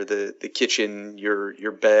distractions there, the kitchen,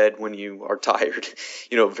 your bed when you are tired,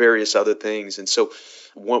 various other things. And so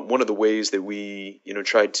one of the ways that we,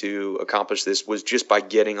 tried to accomplish this was just by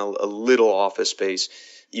getting a little office space.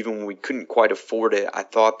 Even when we couldn't quite afford it, I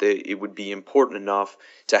thought that it would be important enough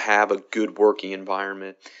to have a good working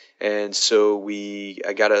environment. And so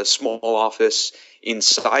I got a small office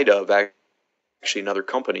inside of actually another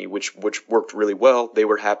company, which worked really well. They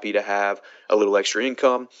were happy to have a little extra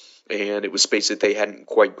income, and it was space that they hadn't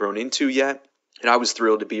quite grown into yet. And I was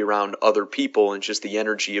thrilled to be around other people and just the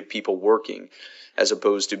energy of people working, as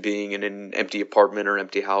opposed to being in an empty apartment or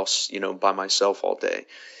empty house, by myself all day.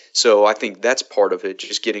 So I think that's part of it,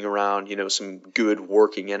 just getting around, some good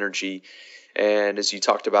working energy. And as you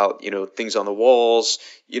talked about, things on the walls,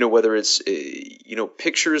 whether it's,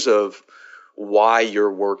 pictures of why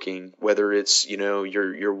you're working, whether it's,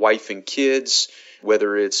 your wife and kids,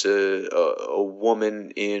 whether it's a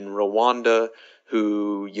woman in Rwanda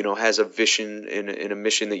who, has a vision and a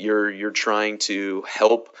mission that you're trying to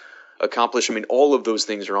help accomplish. I mean, all of those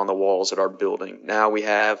things are on the walls at our building. Now we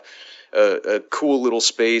have a cool little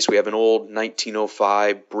space. We have an old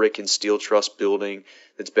 1905 brick and steel truss building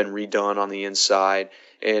that's been redone on the inside.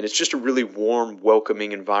 And it's just a really warm,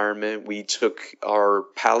 welcoming environment. We took our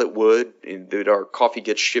pallet wood that our coffee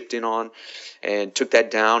gets shipped in on and took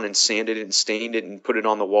that down and sanded it and stained it and put it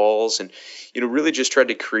on the walls. And, really just tried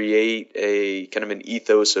to create a kind of an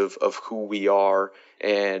ethos of who we are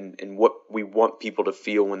and what we want people to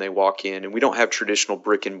feel when they walk in. And we don't have traditional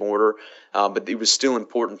brick and mortar, but it was still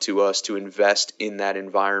important to us to invest in that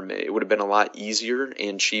environment. It would have been a lot easier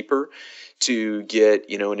and cheaper to get,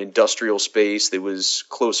 an industrial space that was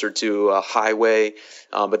closer to a highway.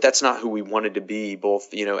 But that's not who we wanted to be,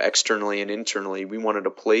 both, externally and internally. We wanted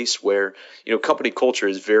a place where, company culture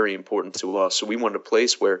is very important to us. So we wanted a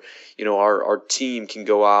place where, our team can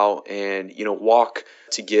go out and, walk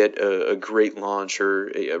to get a great lunch or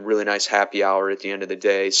a really nice happy hour at the end of the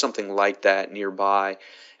day, something like that nearby.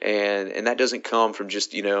 And that doesn't come from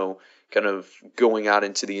just, kind of going out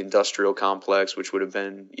into the industrial complex, which would have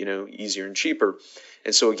been, easier and cheaper.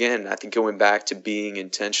 And so again, I think going back to being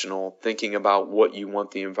intentional, thinking about what you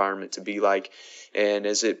want the environment to be like, and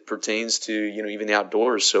as it pertains to, even the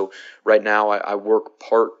outdoors. So right now I work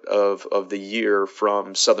part of the year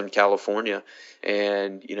from Southern California,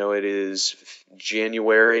 and, it is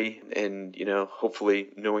January, and, hopefully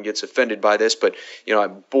no one gets offended by this, but,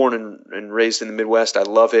 I'm born and raised in the Midwest. I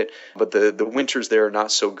love it, but the winters there are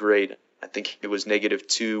not so great. I think it was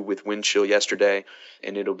 -2 with wind chill yesterday,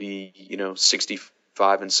 and it'll be,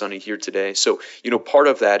 65 and sunny here today. So, part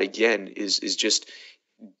of that again is just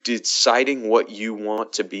deciding what you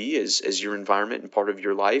want to be as your environment and part of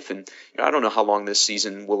your life. And I don't know how long this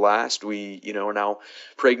season will last. We, are now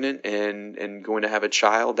pregnant and going to have a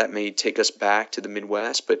child. That may take us back to the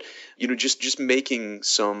Midwest, but, just making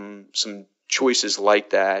some choices like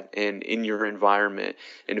that and in your environment.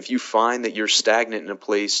 And if you find that you're stagnant in a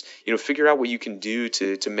place, figure out what you can do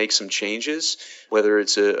to make some changes, whether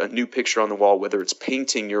it's a new picture on the wall, whether it's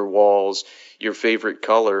painting your walls your favorite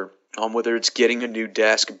color, whether it's getting a new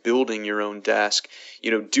desk, building your own desk,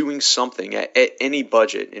 doing something at any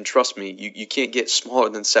budget. And trust me, you can't get smaller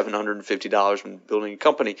than $750 when building a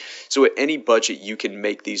company. So at any budget, you can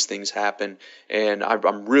make these things happen. And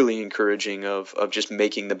I'm really encouraging of just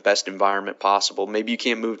making the best environment possible. Maybe you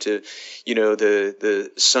can't move to,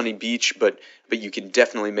 the sunny beach, but you can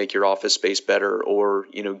definitely make your office space better, or,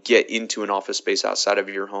 get into an office space outside of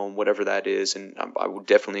your home, whatever that is. And I would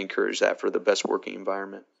definitely encourage that for the best working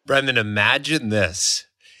environment. Brendon, imagine this.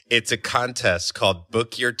 It's a contest called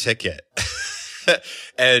Book Your Ticket.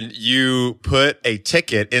 And you put a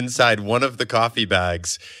ticket inside one of the coffee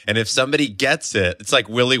bags. And if somebody gets it, it's like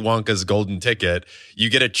Willy Wonka's golden ticket. You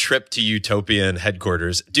get a trip to Utopian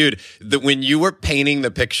headquarters. Dude, when you were painting the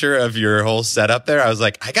picture of your whole setup there, I was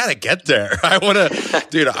like, I got to get there. I want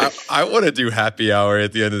to do happy hour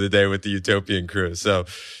at the end of the day with the Utopian crew. So,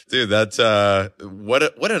 dude, that's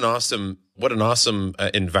what an awesome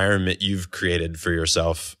environment you've created for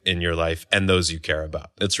yourself in your life and those you care about.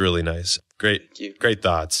 It's really nice. Great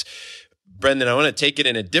thoughts. Brendon, I want to take it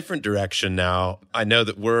in a different direction now. I know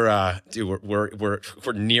that we're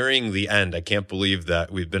nearing the end. I can't believe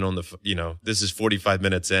that we've been on this is 45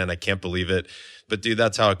 minutes in. I can't believe it. But dude,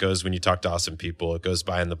 that's how it goes when you talk to awesome people. It goes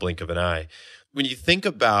by in the blink of an eye. When you think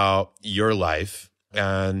about your life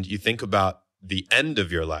and you think about the end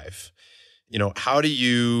of your life, how do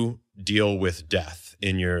you deal with death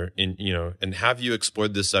and have you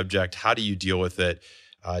explored this subject? How do you deal with it?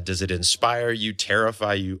 Does it inspire you,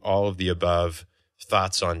 terrify you, all of the above?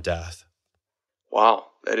 Thoughts on death? Wow,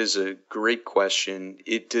 that is a great question.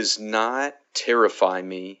 It does not terrify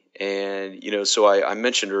me. And, so I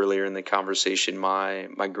mentioned earlier in the conversation,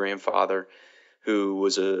 my grandfather, who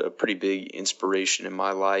was a pretty big inspiration in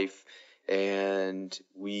my life. And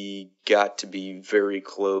we got to be very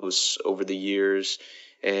close over the years.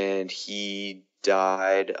 And he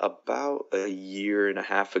died about a year and a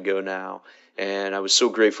half ago now. And I was so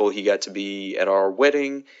grateful he got to be at our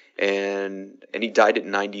wedding, and he died at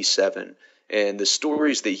 97. And the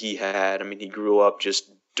stories that he had, he grew up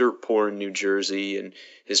just dirt poor in New Jersey, and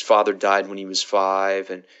his father died when he was 5.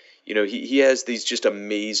 And, he has these just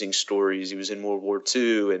amazing stories. He was in World War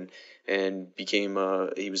II and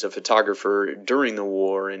he was a photographer during the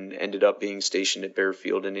war and ended up being stationed at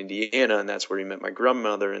Bearfield in Indiana. And that's where he met my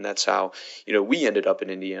grandmother. And that's how, we ended up in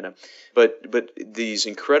Indiana. But these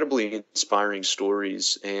incredibly inspiring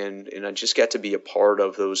stories, and I just got to be a part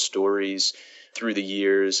of those stories through the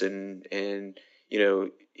years. And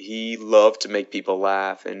he loved to make people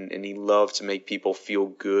laugh, and he loved to make people feel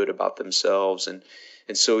good about themselves. And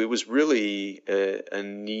so it was really a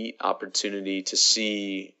neat opportunity to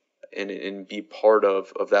see and be part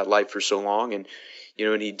of that life for so long. And,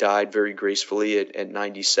 and he died very gracefully at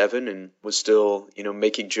 97 and was still,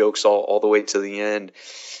 making jokes all the way to the end.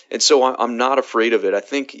 And so I'm not afraid of it. I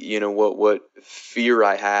think, what fear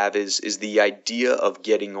I have is the idea of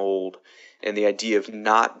getting old and the idea of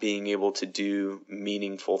not being able to do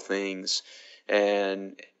meaningful things.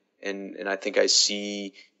 And I think I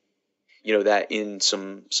see, that in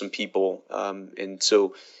some people. And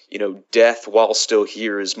so, death while still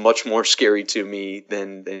here is much more scary to me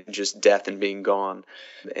than just death and being gone.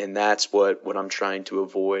 And that's what I'm trying to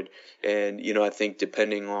avoid. And, I think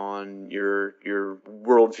depending on your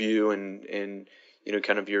worldview and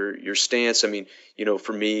kind of your stance. I mean,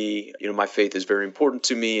 for me, my faith is very important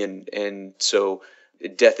to me. And so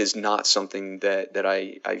death is not something that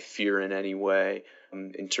I fear in any way.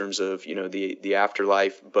 In terms of the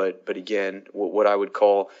afterlife, but again, what I would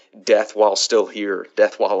call death while still here,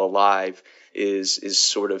 death while alive, is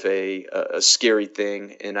sort of a scary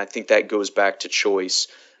thing, and I think that goes back to choice.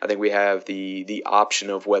 I think we have the option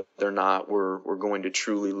of whether or not we're going to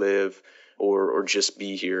truly live or just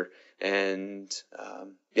be here, and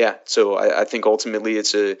so I think ultimately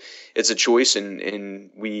it's a choice, and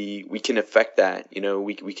we can affect that.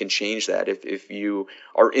 We can change that. If you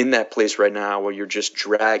are in that place right now where you're just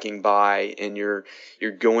dragging by and you're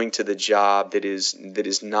going to the job that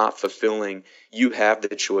is not fulfilling, you have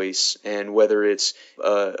the choice. And whether it's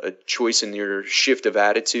a choice in your shift of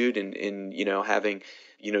attitude and having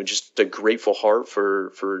just a grateful heart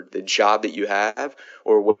for the job that you have,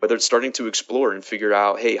 or whether it's starting to explore and figure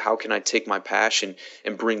out, hey, how can I take my passion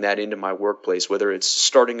and bring that into my workplace, whether it's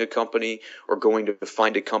starting a company or going to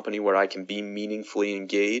find a company where I can be meaningfully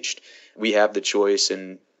engaged, we have the choice,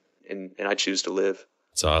 and I choose to live.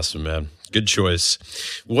 It's awesome, man. Good choice.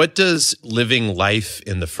 What does living life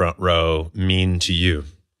in the front row mean to you?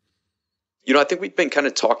 I think we've been kind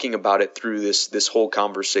of talking about it through this whole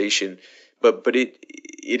conversation. But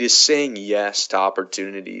it is saying yes to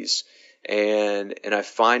opportunities, and I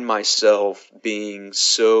find myself being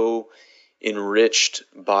so enriched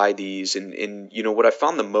by these. And what I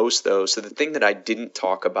found the most, though, so the thing that I didn't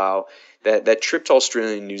talk about, that trip to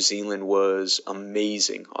Australia and New Zealand was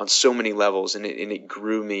amazing on so many levels, and it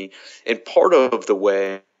grew me. And part of the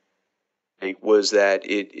way was that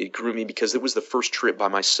it grew me because it was the first trip by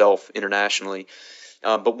myself internationally.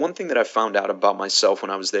 But one thing that I found out about myself when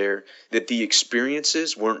I was there, that the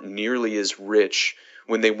experiences weren't nearly as rich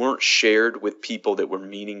when they weren't shared with people that were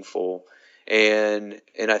meaningful. And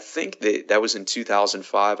I think that was in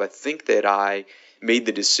 2005. I think that I made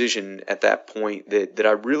the decision at that point that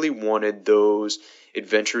I really wanted those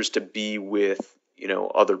adventures to be with,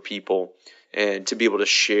 other people, and to be able to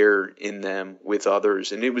share in them with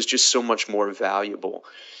others. And it was just so much more valuable.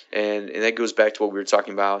 And that goes back to what we were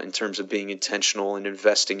talking about in terms of being intentional and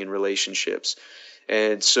investing in relationships.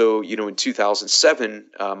 And so, in 2007,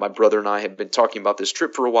 my brother and I had been talking about this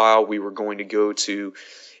trip for a while. We were going to go to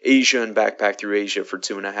Asia and backpack through Asia for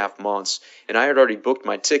 2.5 months. And I had already booked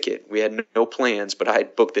my ticket. We had no plans, but I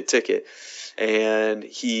had booked the ticket. And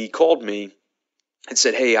he called me and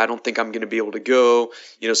said, hey, I don't think I'm going to be able to go.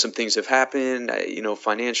 Some things have happened,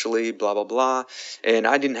 financially, blah, blah, blah. And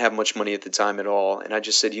I didn't have much money at the time at all. And I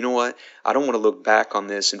just said, you know what? I don't want to look back on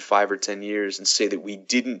this in 5 or 10 years and say that we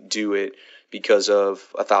didn't do it because of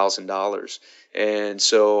 $1,000. And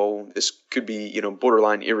so this could be,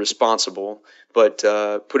 borderline irresponsible, but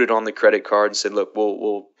put it on the credit card and said, look,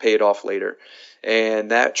 we'll pay it off later.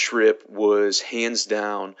 And that trip was hands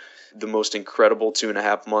down the most incredible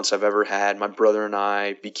 2.5 months I've ever had. My brother and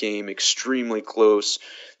I became extremely close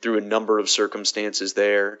through a number of circumstances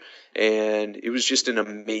there, and it was just an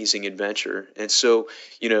amazing adventure. And so,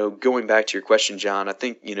 going back to your question, John, I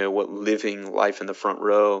think, what living life in the front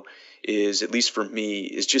row is, at least for me,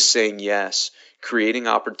 is just saying yes, creating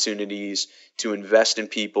opportunities to invest in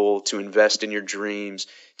people, to invest in your dreams,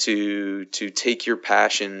 to take your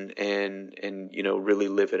passion and really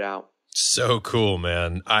live it out. So cool,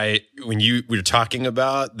 man. When we were talking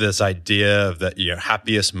about this idea of that your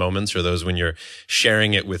happiest moments are those when you're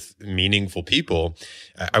sharing it with meaningful people,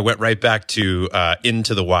 I went right back to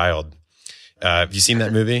Into the Wild. Have you seen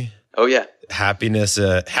that movie? Oh yeah. Happiness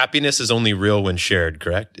is only real when shared,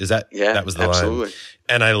 correct? Yeah, that was the absolutely. line.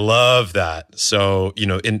 And I love that. So,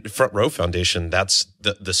 in Front Row Foundation, that's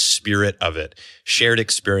the spirit of it. Shared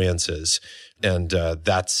experiences. And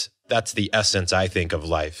that's the essence, I think, of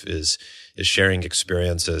life is sharing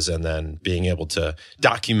experiences, and then being able to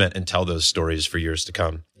document and tell those stories for years to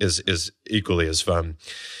come is equally as fun.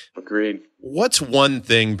 Agreed. What's one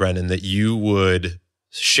thing, Brendon, that you would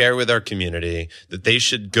share with our community that they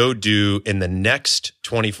should go do in the next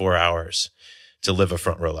 24 hours to live a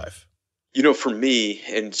front row life? For me,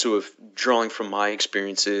 and sort of drawing from my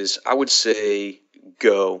experiences, I would say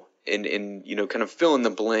go and kind of fill in the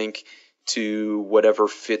blank to whatever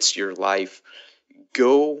fits your life.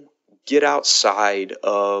 Go get outside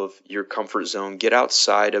of your comfort zone, get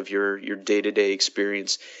outside of your day-to-day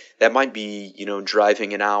experience. That might be,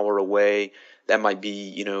 driving an hour away. That might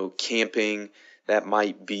be, camping. That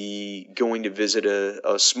might be going to visit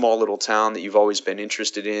a small little town that you've always been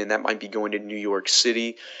interested in. That might be going to New York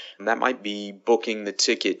City. And that might be booking the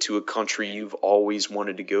ticket to a country you've always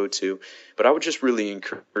wanted to go to. But I would just really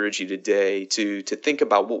encourage you today to think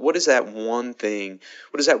about what is that one thing,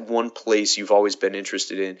 what is that one place you've always been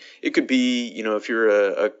interested in? It could be, if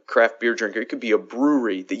you're a craft beer drinker, it could be a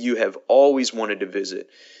brewery that you have always wanted to visit.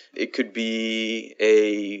 It could be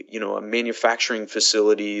a manufacturing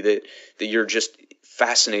facility that you're just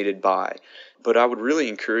fascinated by. But I would really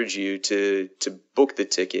encourage you to book the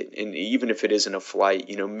ticket, and even if it isn't a flight,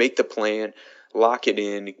 make the plan, lock it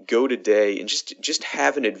in, go today, and just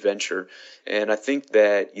have an adventure. And I think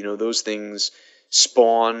that those things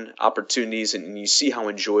spawn opportunities, and you see how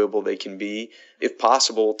enjoyable they can be. If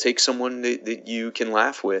possible, take someone that you can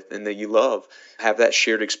laugh with and that you love. Have that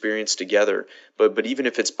shared experience together. But even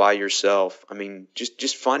if it's by yourself,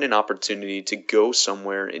 just find an opportunity to go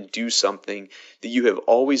somewhere and do something that you have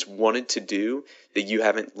always wanted to do that you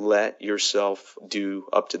haven't let yourself do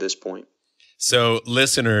up to this point. So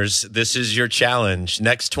listeners, this is your challenge.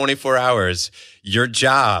 Next 24 hours, your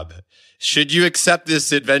job, should you accept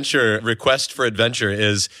this request for adventure,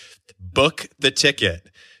 is book the ticket.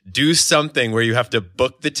 Do something where you have to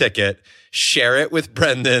book the ticket, share it with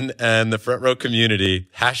Brendon and the Front Row community,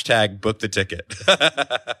 #book the ticket.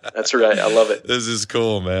 That's right. I love it. This is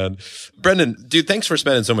cool, man. Brendon, dude, thanks for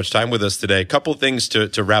spending so much time with us today. Couple things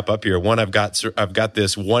to wrap up here. One, I've got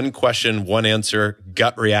this one question, one answer,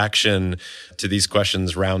 gut reaction to these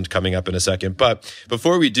questions round coming up in a second. But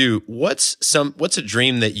before we do, what's a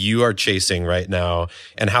dream that you are chasing right now,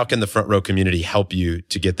 and how can the Front Row community help you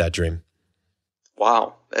to get that dream?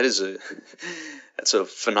 Wow, that's a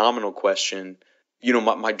phenomenal question.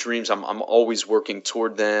 My dreams, I'm always working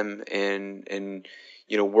toward them and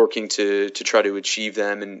working to try to achieve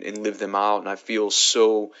them and live them out. And I feel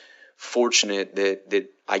so fortunate that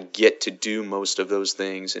I get to do most of those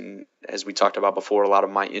things. And as we talked about before, a lot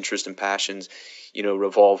of my interests and passions,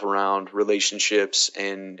 revolve around relationships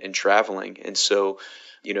and traveling. And so,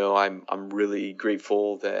 I'm really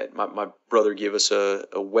grateful that my brother gave us a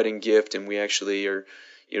wedding gift, and we actually are,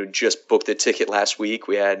 just booked the ticket last week.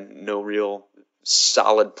 We had no real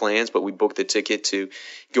solid plans, but we booked the ticket to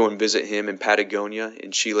go and visit him in Patagonia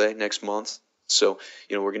in Chile next month. So,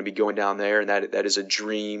 we're going to be going down there, and that is a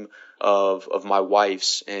dream of my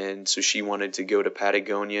wife's. And so she wanted to go to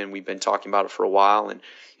Patagonia, and we've been talking about it for a while. And,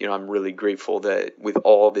 I'm really grateful that with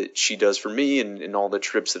all that she does for me and all the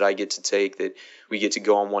trips that I get to take, that we get to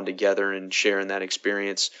go on one together and share in that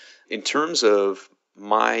experience. In terms of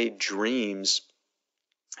my dreams,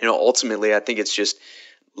 ultimately, I think it's just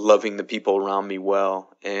loving the people around me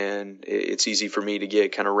well. And it's easy for me to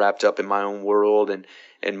get kind of wrapped up in my own world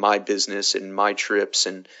and my business and my trips.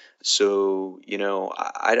 And so,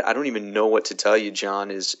 I don't even know what to tell you, John,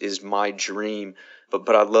 is my dream.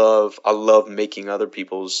 But I love making other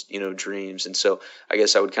people's, dreams. And so I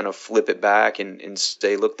guess I would kind of flip it back and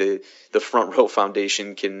say, look, the Front Row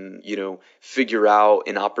Foundation can, figure out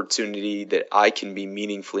an opportunity that I can be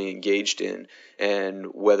meaningfully engaged in. And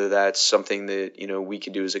whether that's something that, we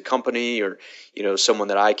can do as a company or, someone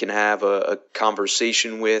that I can have a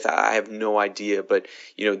conversation with, I have no idea. But,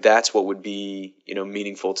 that's what would be,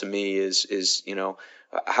 meaningful to me is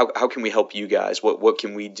how can we help you guys? What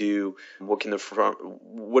can we do? What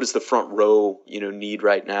does the Front Row, need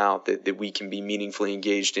right now that we can be meaningfully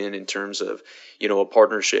engaged in terms of, a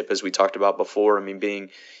partnership, as we talked about before. Being,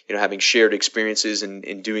 having shared experiences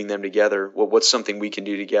and doing them together. What's something we can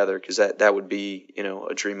do together? Because that would be,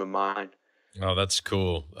 a dream of mine. Oh, that's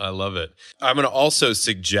cool. I love it. I'm going to also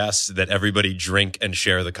suggest that everybody drink and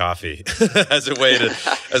share the coffee as a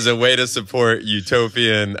way to support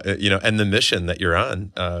Utopian, and the mission that you're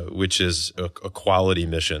on, which is a quality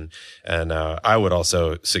mission. And I would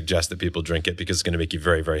also suggest that people drink it because it's going to make you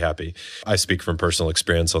very, very happy. I speak from personal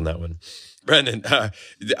experience on that one. Brendon,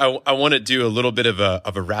 I want to do a little bit of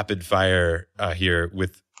a rapid fire here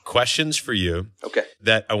with questions for you. Okay.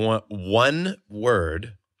 That I want one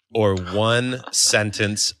word or one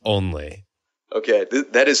sentence only. Okay,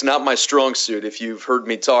 that is not my strong suit if you've heard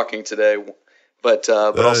me talking today, but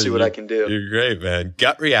I'll see what I can do. You're great, man.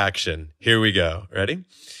 Gut reaction. Here we go. Ready?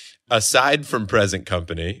 Aside from present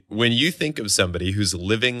company, when you think of somebody who's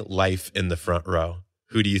living life in the front row,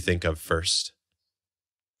 who do you think of first?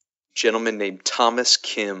 Gentleman named Thomas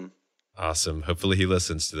Kim. Awesome. Hopefully he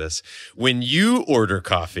listens to this. When you order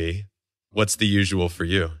coffee, what's the usual for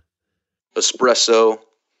you? Espresso.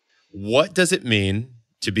 What does it mean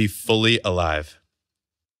to be fully alive?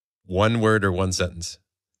 One word or one sentence?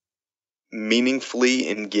 Meaningfully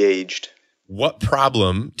engaged. What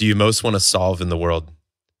problem do you most want to solve in the world?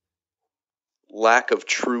 Lack of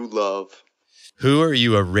true love. Who are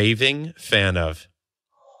you a raving fan of?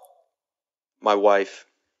 My wife.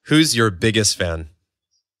 Who's your biggest fan?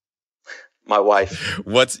 My wife.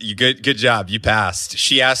 Good job. You passed.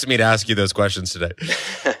 She asked me to ask you those questions today.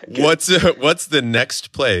 What's the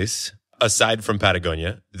next place aside from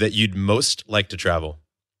Patagonia that you'd most like to travel?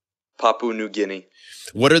 Papua New Guinea.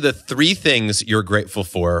 What are the 3 things you're grateful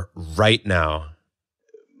for right now?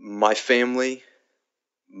 My family,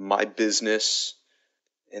 my business,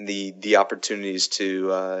 and the opportunities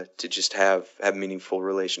to just have meaningful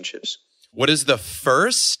relationships. What is the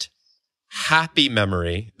first happy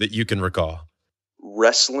memory that you can recall?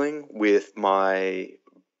 Wrestling with my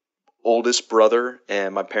oldest brother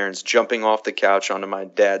and my parents jumping off the couch onto my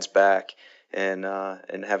dad's back and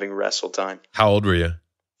having wrestle time. How old were you?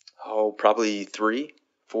 Oh, probably 3,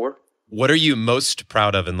 4. What are you most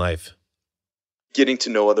proud of in life? Getting to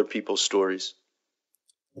know other people's stories.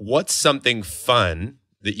 What's something fun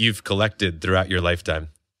that you've collected throughout your lifetime?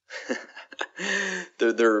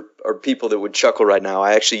 There are people that would chuckle right now.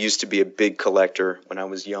 I actually used to be a big collector when I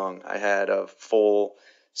was young. I had a full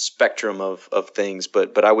spectrum of things,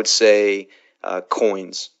 but I would say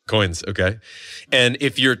coins. Coins, okay. And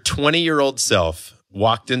if your 20-year-old self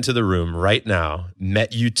walked into the room right now,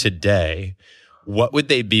 met you today, what would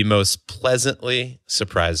they be most pleasantly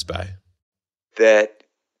surprised by? That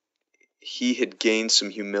he had gained some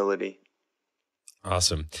humility.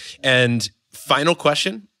 Awesome. And final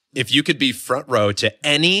question. If you could be front row to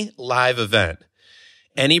any live event,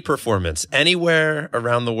 any performance, anywhere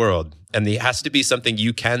around the world, and it has to be something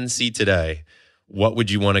you can see today, what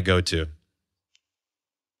would you want to go to?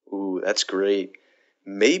 Ooh, that's great.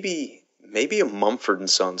 Maybe a Mumford &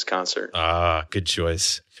 Sons concert. Ah, good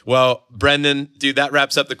choice. Well, Brendon, dude, that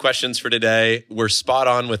wraps up the questions for today. We're spot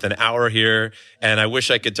on with an hour here, and I wish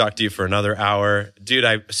I could talk to you for another hour. Dude,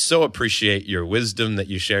 I so appreciate your wisdom that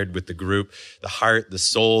you shared with the group, the heart, the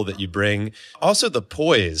soul that you bring, also the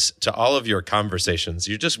poise to all of your conversations.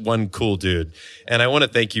 You're just one cool dude, and I want to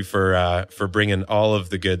thank you for bringing all of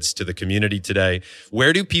the goods to the community today.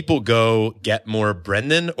 Where do people go get more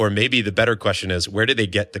Brendon? Or maybe the better question is, where do they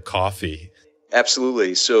get the coffee?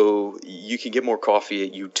 Absolutely. So you can get more coffee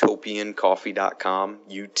at utopiancoffee.com,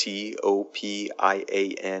 UTOPIAN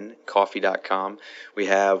coffee.com. We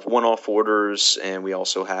have one-off orders, and we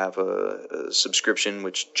also have a subscription,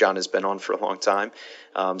 which John has been on for a long time.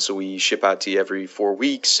 So we ship out to you every 4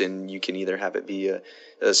 weeks, and you can either have it be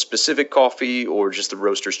a specific coffee or just the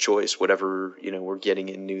roaster's choice, whatever, we're getting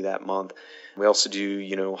in new that month. We also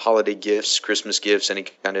do, holiday gifts, Christmas gifts, any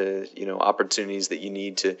kind of, opportunities that you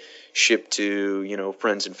need to ship to,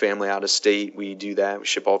 friends and family out of state. We do that. We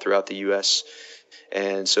ship all throughout the U.S.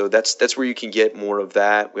 And so that's where you can get more of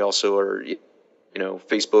that. We also are,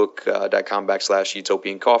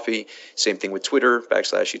 Facebook.com/Utopian Coffee. Same thing with Twitter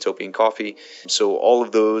 /Utopian Coffee. So all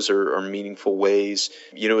of those are meaningful ways.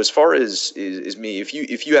 As far as me,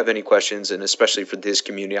 if you have any questions, and especially for this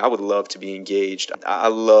community, I would love to be engaged. I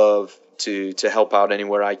love to help out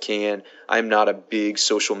anywhere I can. I'm not a big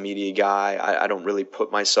social media guy. I don't really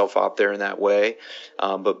put myself out there in that way.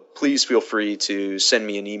 But please feel free to send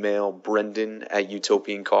me an email,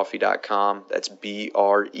 Brendon@utopiancoffee.com. That's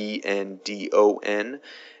BRENDON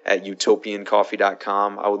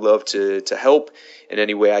 @utopiancoffee.com. I would love to help in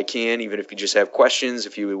any way I can, even if you just have questions,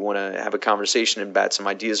 if you want to have a conversation and bat some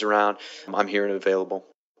ideas around, I'm here and available.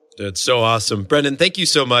 That's so awesome. Brendon, thank you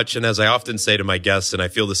so much. And as I often say to my guests, and I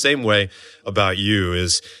feel the same way about you,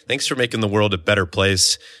 is thanks for making the world a better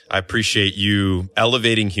place. I appreciate you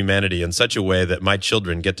elevating humanity in such a way that my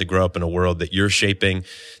children get to grow up in a world that you're shaping.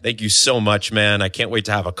 Thank you so much, man. I can't wait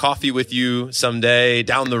to have a coffee with you someday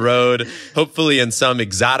down the road, hopefully in some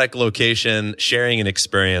exotic location, sharing an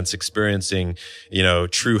experiencing,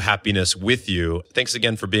 true happiness with you. Thanks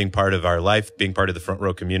again for being part of our life, being part of the Front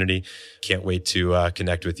Row community. Can't wait to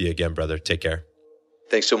connect with you again, brother. Take care.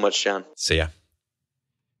 Thanks so much, John. See ya.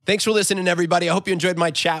 Thanks for listening, everybody. I hope you enjoyed my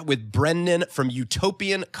chat with Brendon from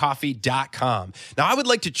utopiancoffee.com. Now, I would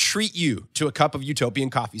like to treat you to a cup of Utopian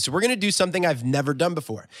coffee. So we're going to do something I've never done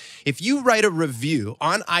before. If you write a review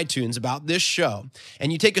on iTunes about this show,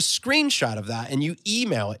 and you take a screenshot of that and you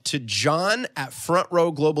email it to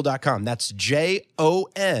john@frontrowglobal.com, that's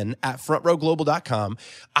JON@frontrowglobal.com,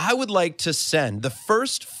 I would like to send the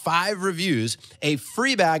first 5 reviews a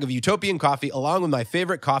free bag of Utopian coffee along with my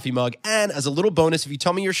favorite coffee mug. And as a little bonus, if you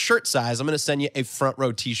tell me your shirt size, I'm going to send you a Front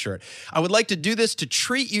Row t-shirt. I would like to do this to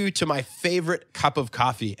treat you to my favorite cup of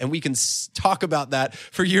coffee, and we can talk about that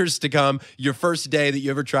for years to come, your first day that you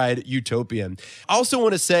ever tried Utopian. I also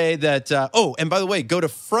want to say that, and by the way, go to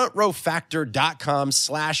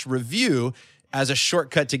frontrowfactor.com/review as a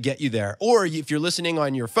shortcut to get you there. Or if you're listening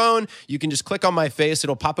on your phone, you can just click on my face.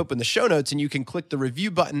 It'll pop up in the show notes and you can click the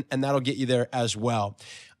review button and that'll get you there as well.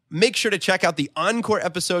 Make sure to check out the encore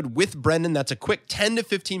episode with Brendon. That's a quick 10 to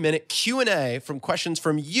 15 minute Q&A from questions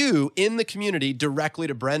from you in the community directly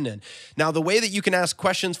to Brendon. Now, the way that you can ask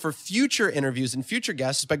questions for future interviews and future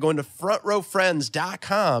guests is by going to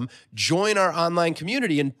frontrowfriends.com, join our online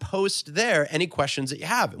community and post there any questions that you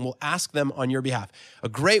have, and we'll ask them on your behalf. A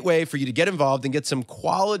great way for you to get involved and get some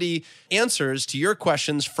quality answers to your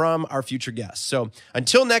questions from our future guests. So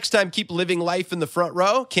until next time, keep living life in the front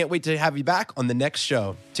row. Can't wait to have you back on the next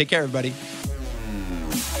show. Take care, everybody.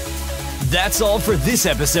 That's all for this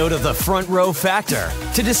episode of the Front Row Factor.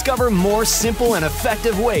 To discover more simple and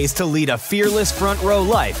effective ways to lead a fearless front row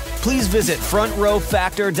life, please visit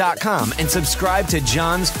frontrowfactor.com and subscribe to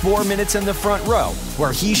John's 4 Minutes in the Front Row,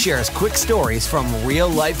 where he shares quick stories from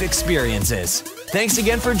real-life experiences. Thanks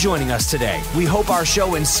again for joining us today. We hope our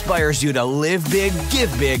show inspires you to live big,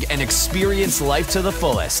 give big, and experience life to the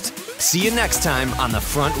fullest. See you next time on the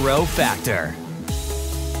Front Row Factor.